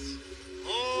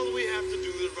 All we have to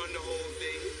do is run the whole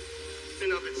thing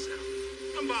in of itself.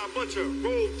 And by a bunch of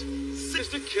robed sisters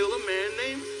to kill a man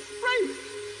named Raymond,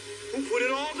 who put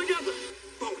it all together.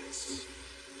 Bonus.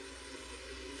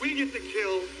 We get to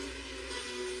kill...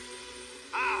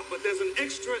 but there's an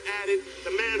extra added,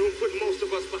 the man who put most of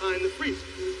us behind the freezer.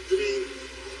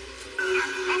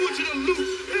 I want you to loot,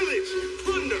 pillage,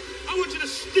 plunder. I want you to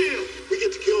steal. We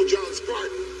get to kill John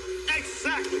Spartan.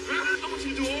 Exactly. I want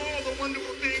you to do all the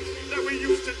wonderful things that we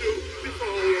used to do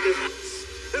before all of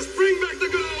this. Let's bring back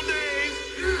the good old days.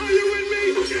 Are you with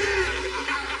me? Yeah.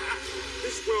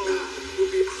 This world will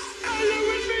be... Are you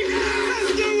with me?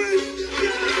 Let's do it.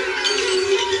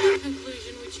 Yeah.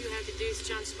 Conclusion which you had to do,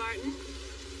 John Spartan.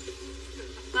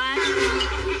 But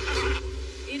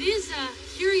It is,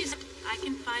 curious. I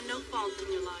can find no fault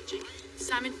in your logic.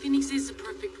 Simon Phoenix is the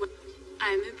perfect one. I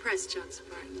am impressed, John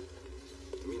Spartan.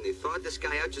 I mean, they thawed this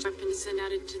guy out just Weapon to send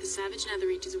out into the savage nether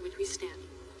reaches of which we stand.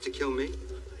 to kill me?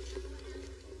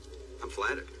 I'm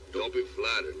flattered. Don't be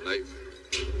flattered, mate.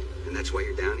 And that's why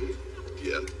you're down here?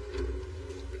 Yeah.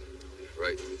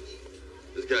 Right.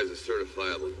 This guy's a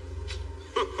certifiable.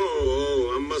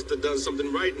 Oh, I must have done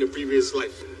something right in a previous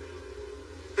life.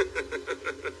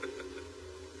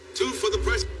 2 for the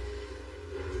price.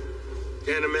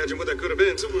 Can't imagine what that could have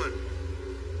been. Someone.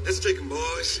 Let's take him,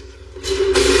 boys.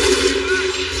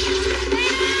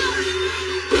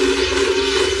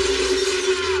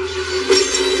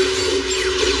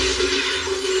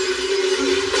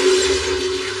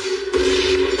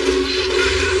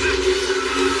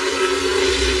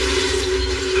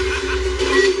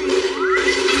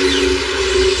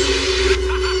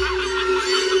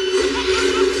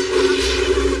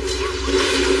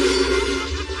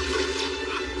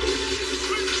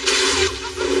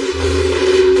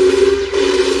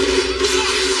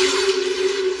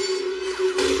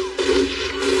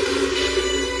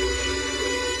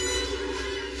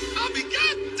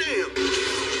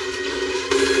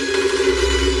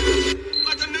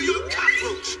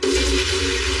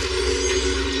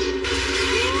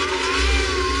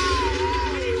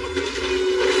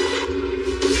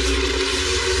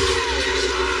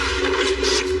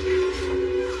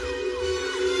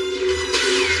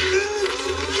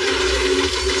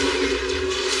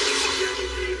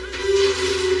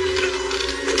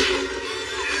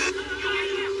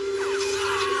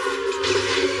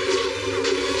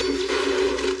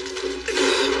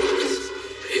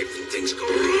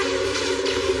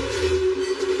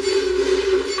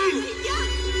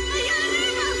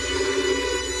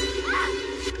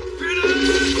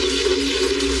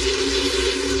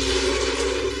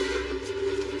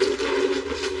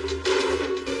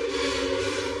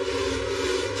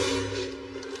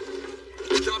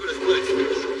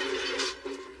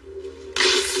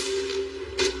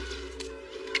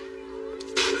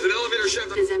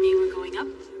 Does that mean we're going up?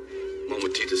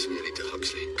 Momentito, señorita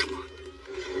Huxley. Come on.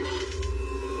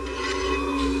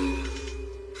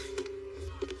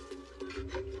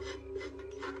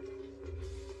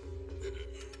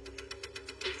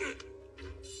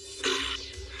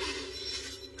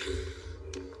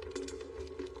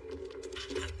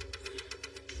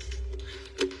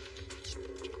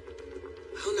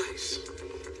 How nice.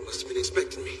 They must have been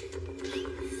expecting me.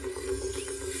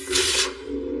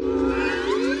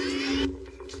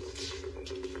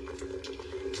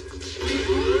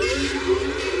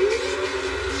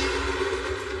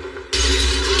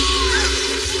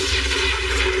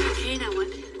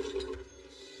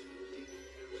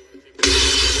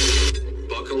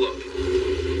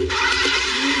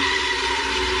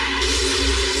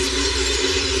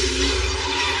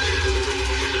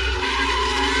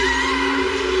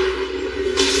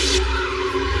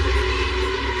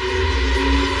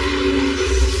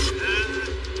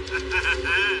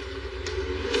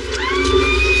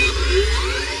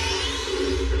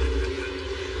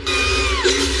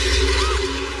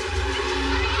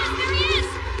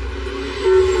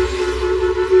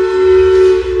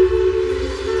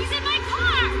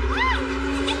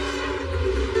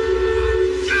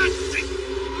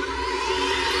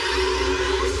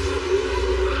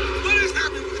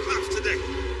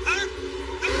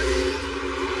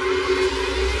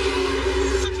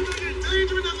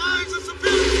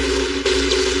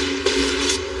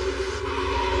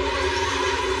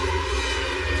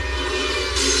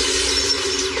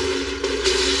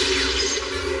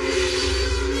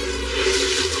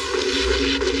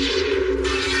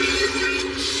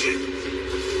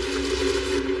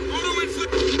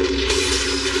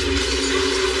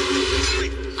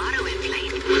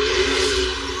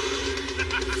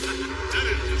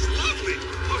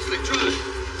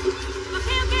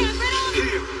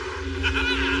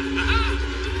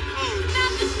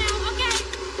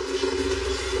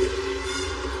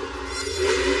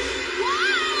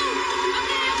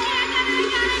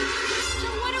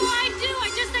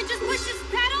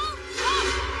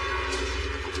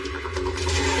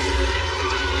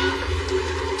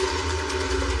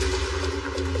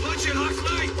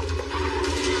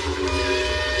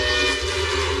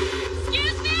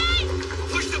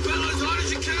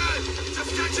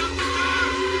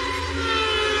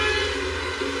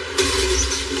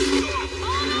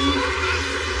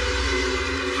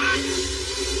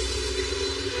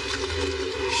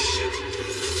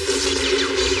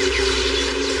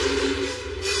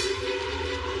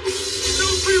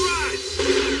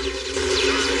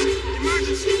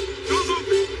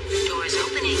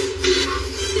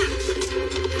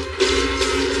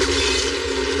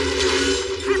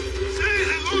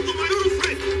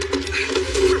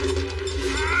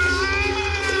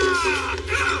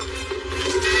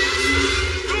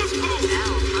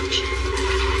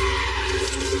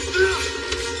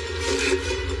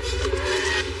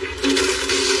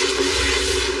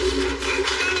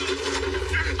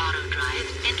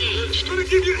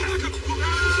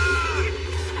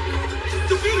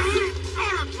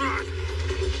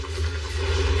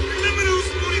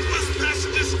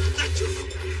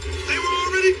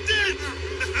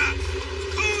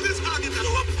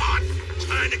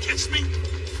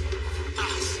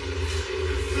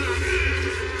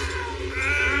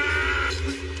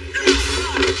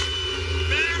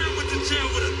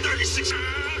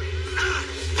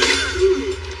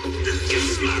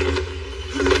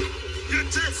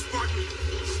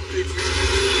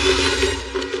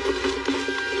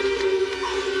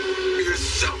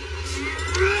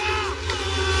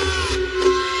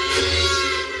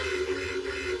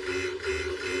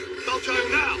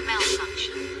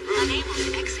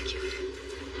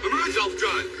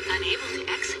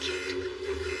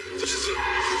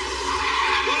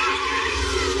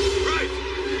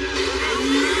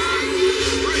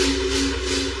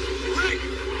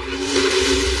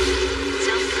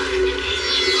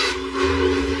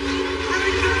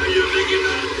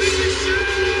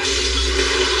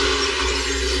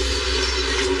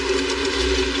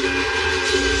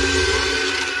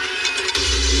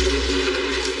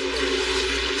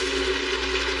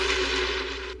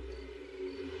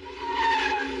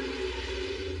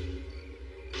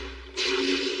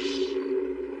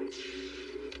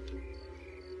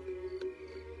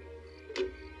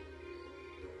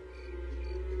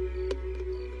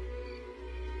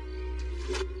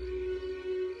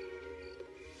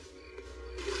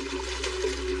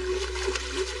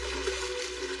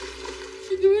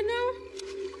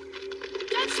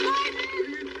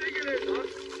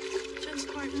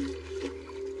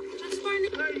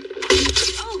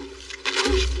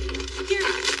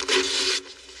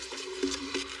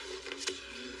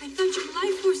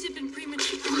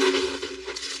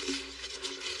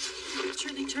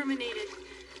 contaminated.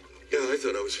 Yeah, I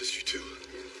thought I was just you two.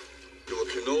 You were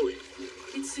cannoli.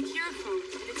 It's secure phone,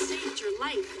 and it saved your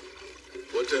life.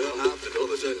 What the hell happened all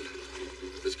of a sudden?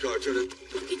 This car turned it.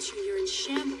 Look at you, you're in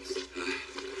shambles.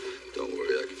 Don't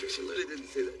worry, I can fix it later. I didn't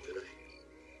say that, did I?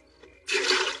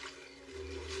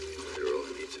 You're all I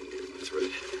need to name the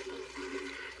thread.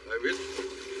 I really...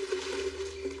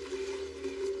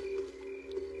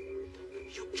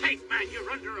 You caveman, you're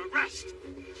under arrest.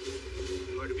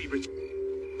 You are to be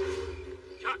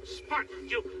John Spartan,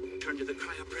 you turn to the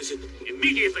cryo prison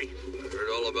immediately. I heard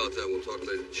all about that. We'll talk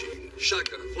later, Chief.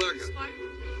 Shotgun, a flare gun.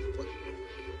 What?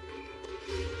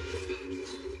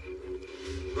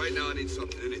 Right now, I need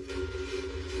something, anything.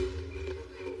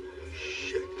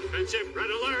 Shit. Offensive red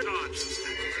alert on.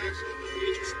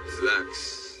 Relax.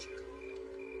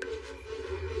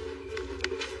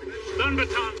 Stun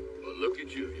baton. Well, look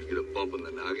at you. You get a bump in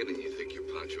the noggin and you think you're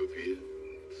Pancho Villa.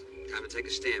 Time to take a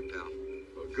stand, pal.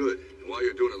 Oh, good. And while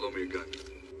you're doing it, loan me a gun.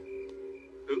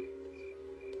 Who?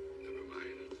 Never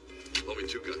mind. Loan me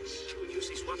 2 guns. You use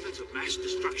these weapons of mass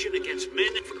destruction against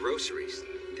men For groceries,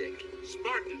 dick.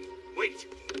 Spartan, wait.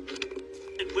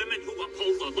 And women who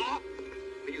uphold the law?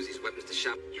 We use these weapons to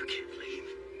shop. You can't leave.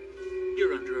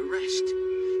 You're under arrest.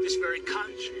 This very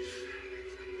Chief.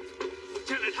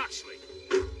 Lieutenant Huxley.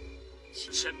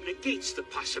 Consent negates the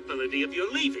possibility of your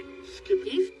leaving.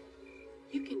 Eve,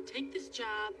 you can take this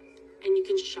job and you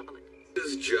can shovel it.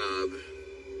 This job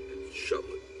and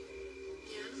shovel it.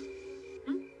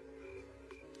 Yeah?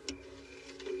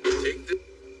 Take the...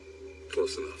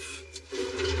 Close enough.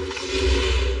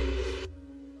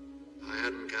 I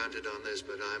hadn't counted on this,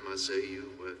 but I must say you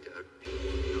worked out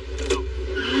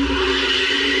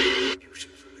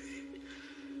beautifully.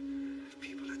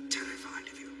 People are terrified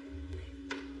of you.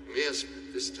 Yes,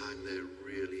 but this time they're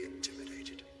really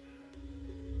intimidated.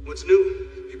 What's new?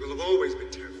 People have always been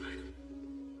terrified.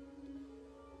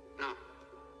 Now,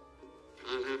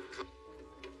 I'll have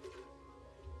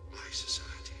my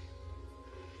society.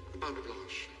 Carte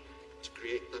blanche to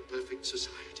create the perfect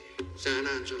society. San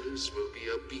Angeles will be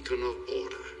a beacon of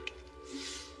order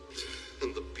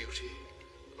and the beauty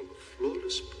of a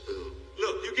flawless pearl.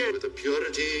 Look, you can't... With the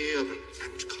purity of an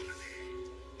ant colony.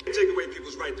 Take away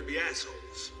people's right to be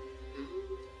assholes.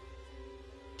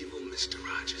 Evil Mr.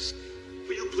 Rogers.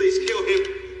 Will you please kill him?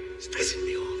 It's pissing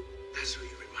me off. That's who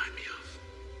you remind me of.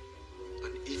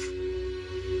 An evil.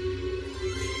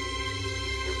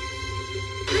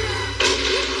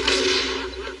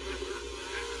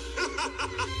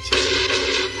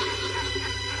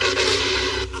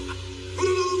 Put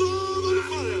another log on the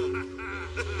fire!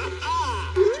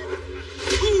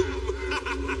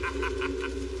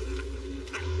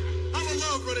 I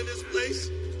love running this place.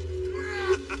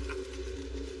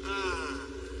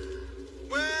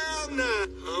 Well, now,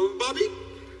 Bobby?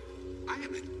 I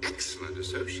am an excellent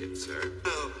associate, sir.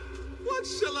 Now, what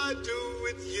shall I do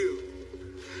with you?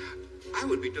 I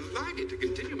would be delighted to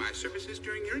continue my services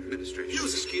during your administration. You-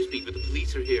 Excuse me, but the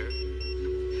police are here.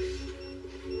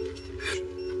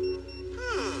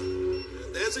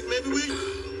 Dancing, maybe we...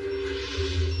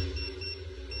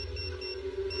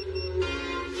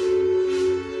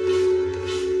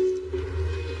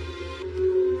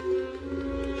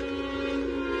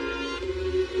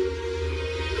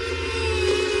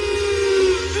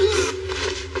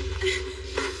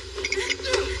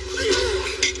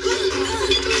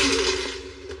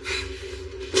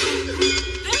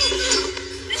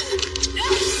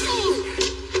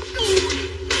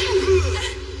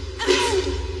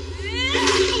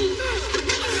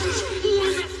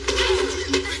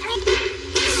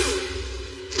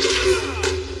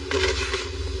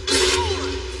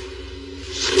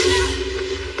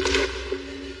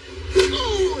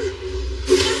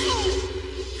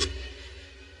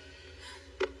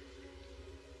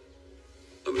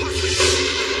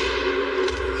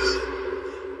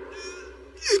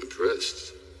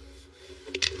 Impressed.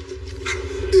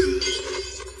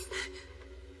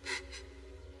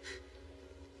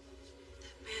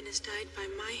 Man has died by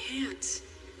my hands.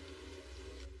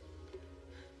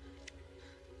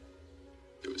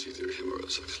 It was either him or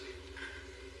us, Huxley.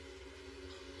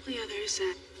 The other is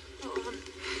that.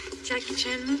 Jackie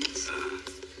Chan movies?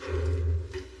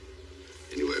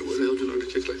 Anyway, what the hell did you learn to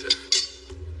kick like that?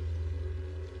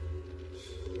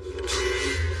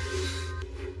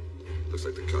 Looks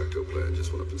like the cocktail plan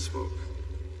just went up in smoke.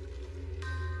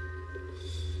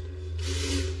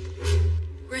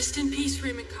 Rest in peace,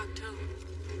 Raymond Cocteau.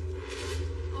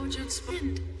 Oh, John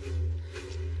Spartan.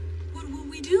 What will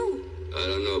we do? I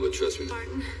don't know, but trust me,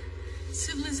 Spartan,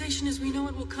 civilization as we know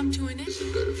it will come to an end. this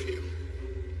is better for you.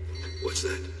 What's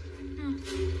that?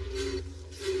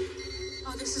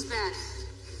 Oh, this is bad.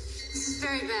 This is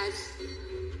very bad.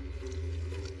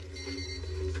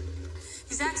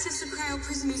 His access to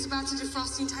cryo-prison is about to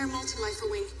defrost the entire multi-lifer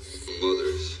wing.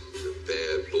 Mothers. They're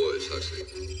bad boys, Huxley.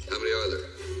 How many are there?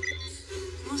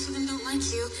 Most of them don't like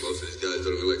you. Most of these guys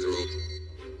don't even like their own.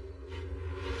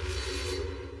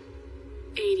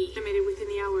 80. Estimated within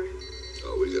the hour.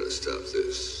 Oh, we gotta stop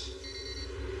this.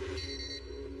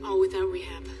 All without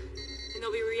rehab. And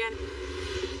they'll be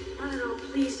not at all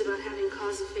pleased about having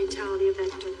caused the fatality of that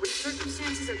direct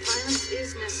circumstances of violence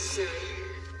is necessary.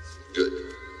 Good.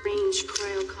 Range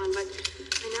cryocon, but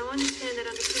I now understand that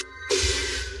under...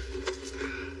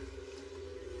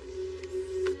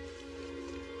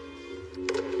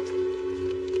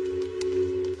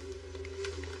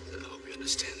 I hope you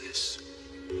understand this.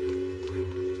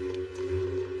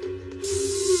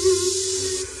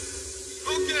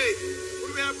 Okay, what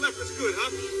do we have left that's good,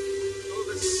 huh? Oh,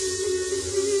 that's...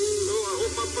 So I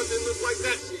hope my front didn't look like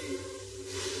that.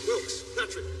 Wilkes,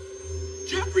 Patrick,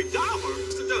 Jeffrey Dahmer,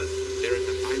 what's it done? They're in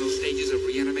the final stages of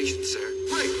reanimation, sir.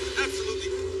 Great,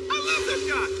 absolutely. I love that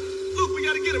guy. Look, we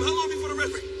gotta get him. How long before the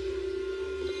referee?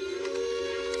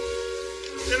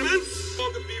 Gentlemen,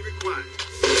 longer be required.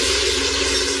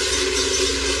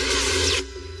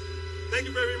 Thank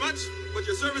you very much, but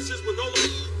your services will no longer...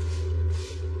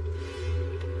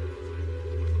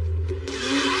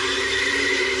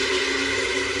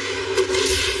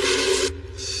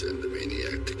 Send the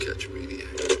maniac to catch maniac.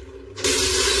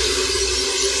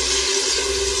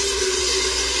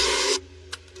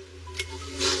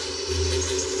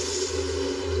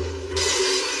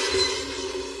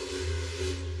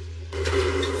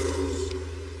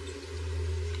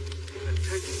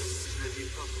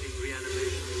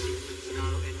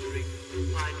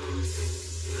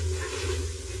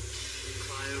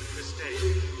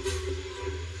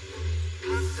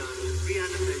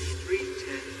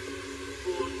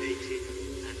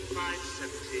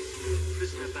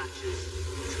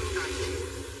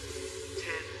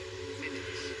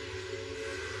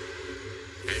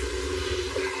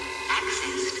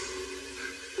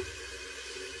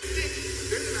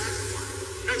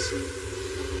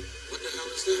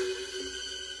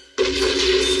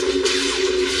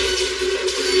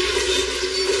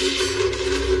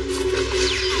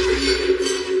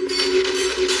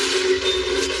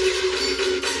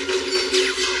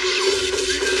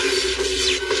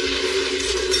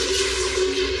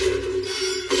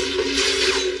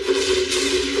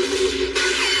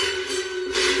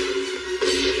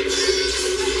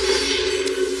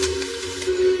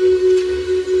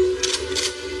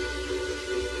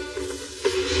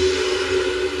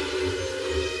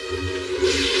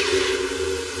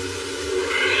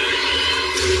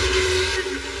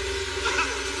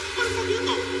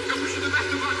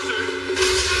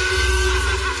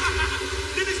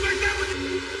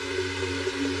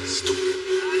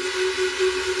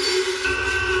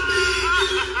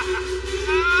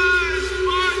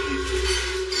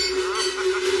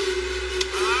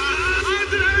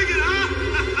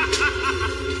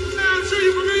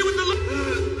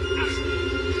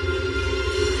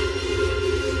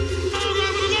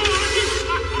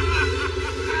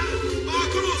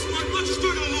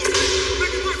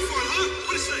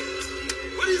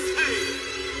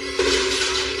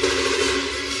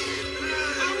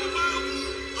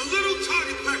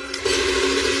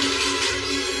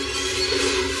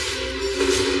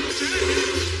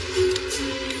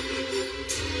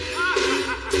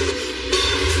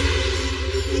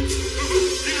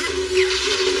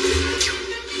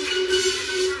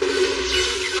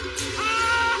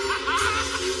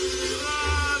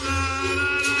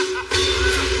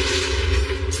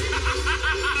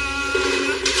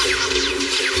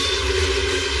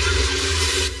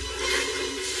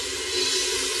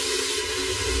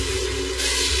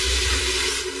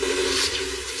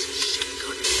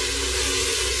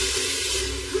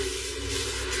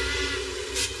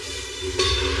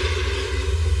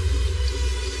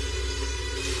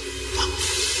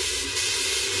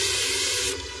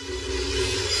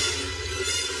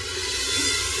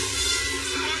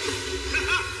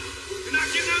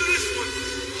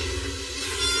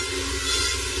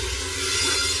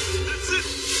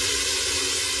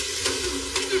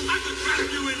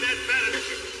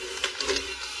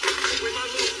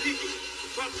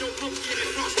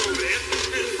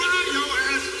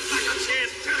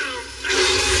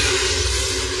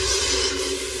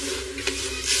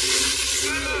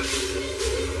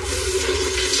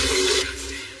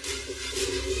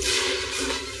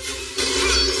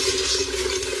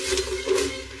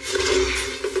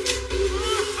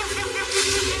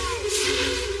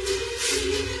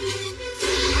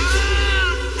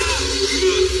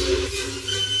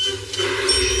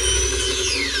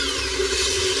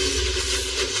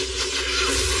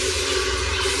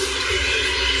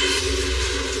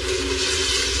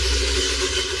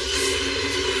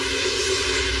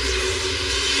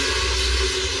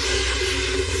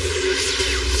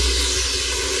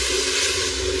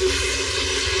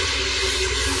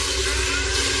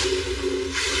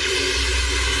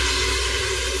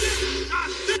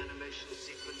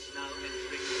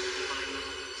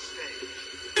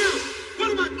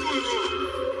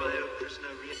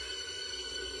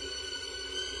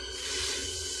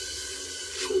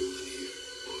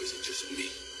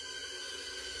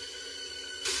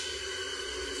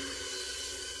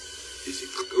 is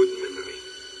a good memory.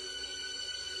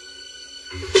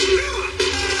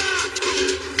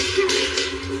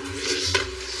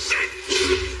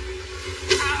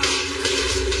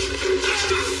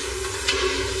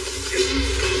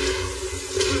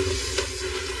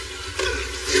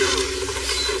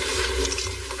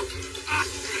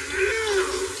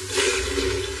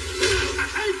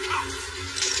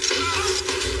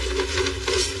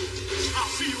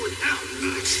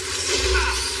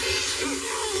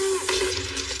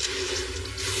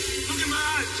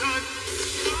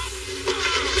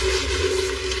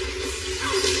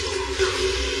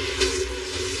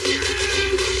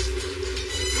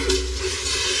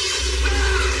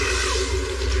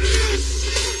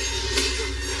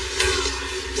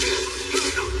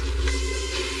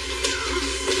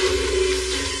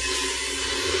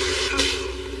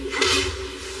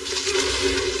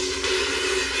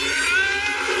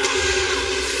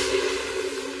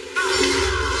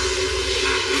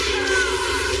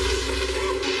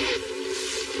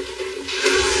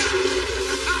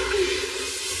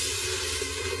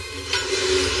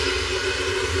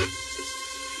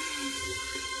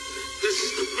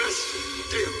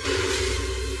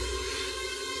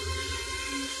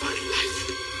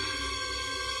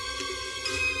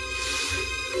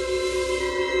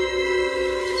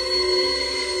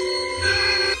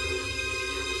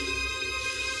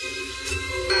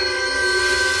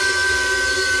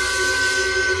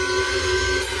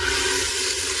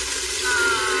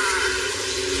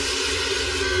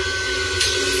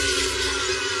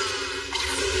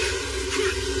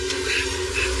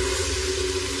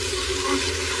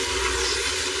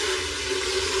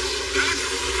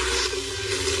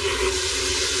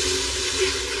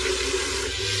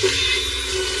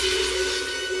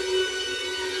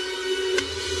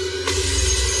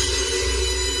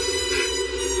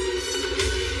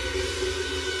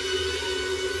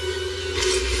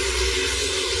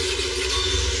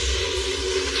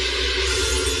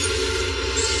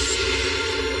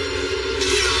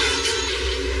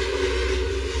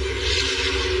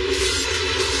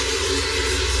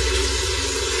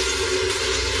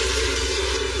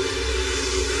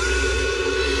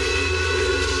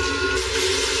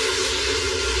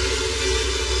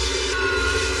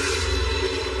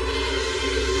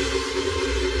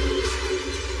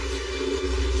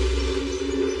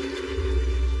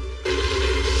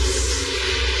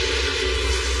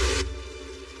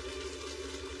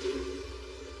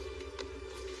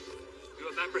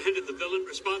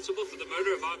 Responsible for the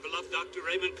murder of our beloved Dr.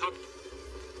 Raymond Cox.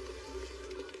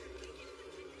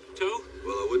 Toe?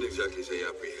 Well, I wouldn't exactly say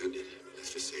apprehended.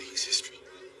 Let's just say he's history.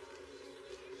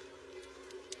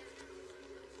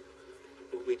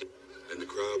 What we do? In the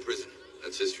crowd prison.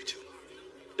 That's history, too.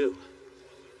 Do.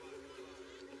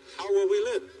 How will we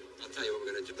live? I'll tell you what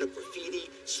we're going to do. Graffiti,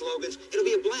 slogans. It'll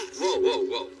be a blast. Whoa, whoa,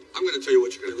 whoa. I'm going to tell you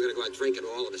what you're going to do. We're going to go out drinking,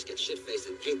 all of us get shit-faced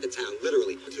and paint the town,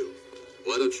 literally. Dude,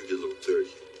 why don't you get a little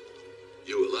dirty?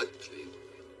 You will like clean.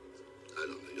 I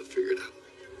don't know. You'll figure it out.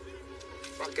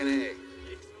 Fucking A.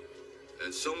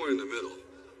 And somewhere in the middle.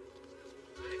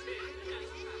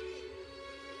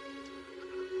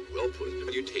 Well put.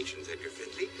 Salutations, Edgar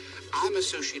Findlay. I'm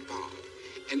Associate Bob.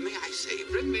 And may I say,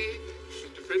 Friendly,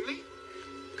 Mr. Friendly?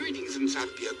 Greetings, and it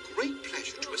would be a great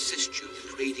pleasure to assist you in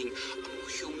creating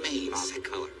a humane... Bob, that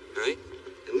color, all right?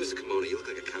 And lose the kimono, you look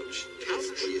like a couch. Couch?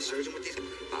 What are you, a surgeon with these?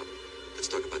 Bob, let's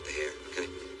talk about the hair, okay?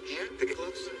 Hair? Pick it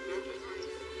close.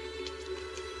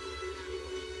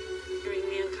 Hearing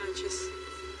me unconscious.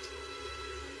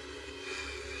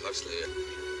 Huxley,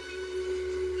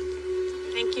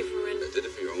 Thank you for I did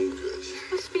it for your own good.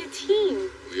 We're supposed to be a team.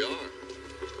 We are.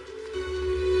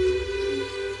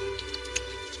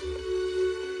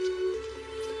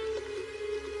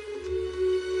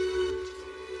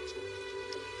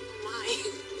 Why?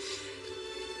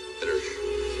 Better.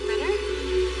 Better?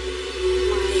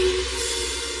 Why?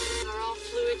 Are all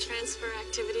fluid transfer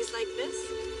activities like this?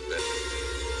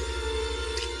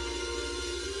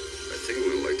 I think I'm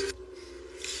gonna like to.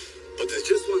 But there's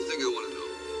just one thing I want to know.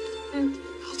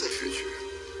 How's that future?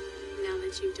 Now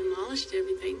that you've demolished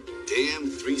everything. Damn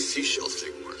 3 seashells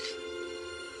didn't work.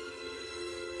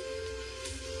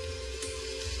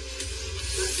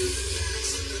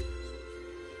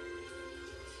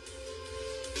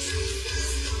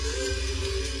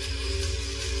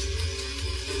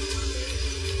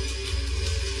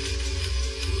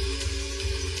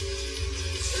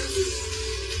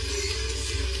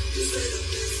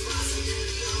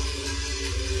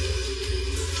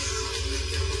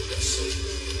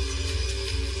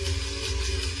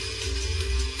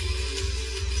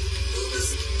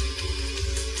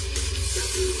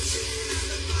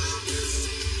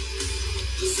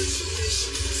 This is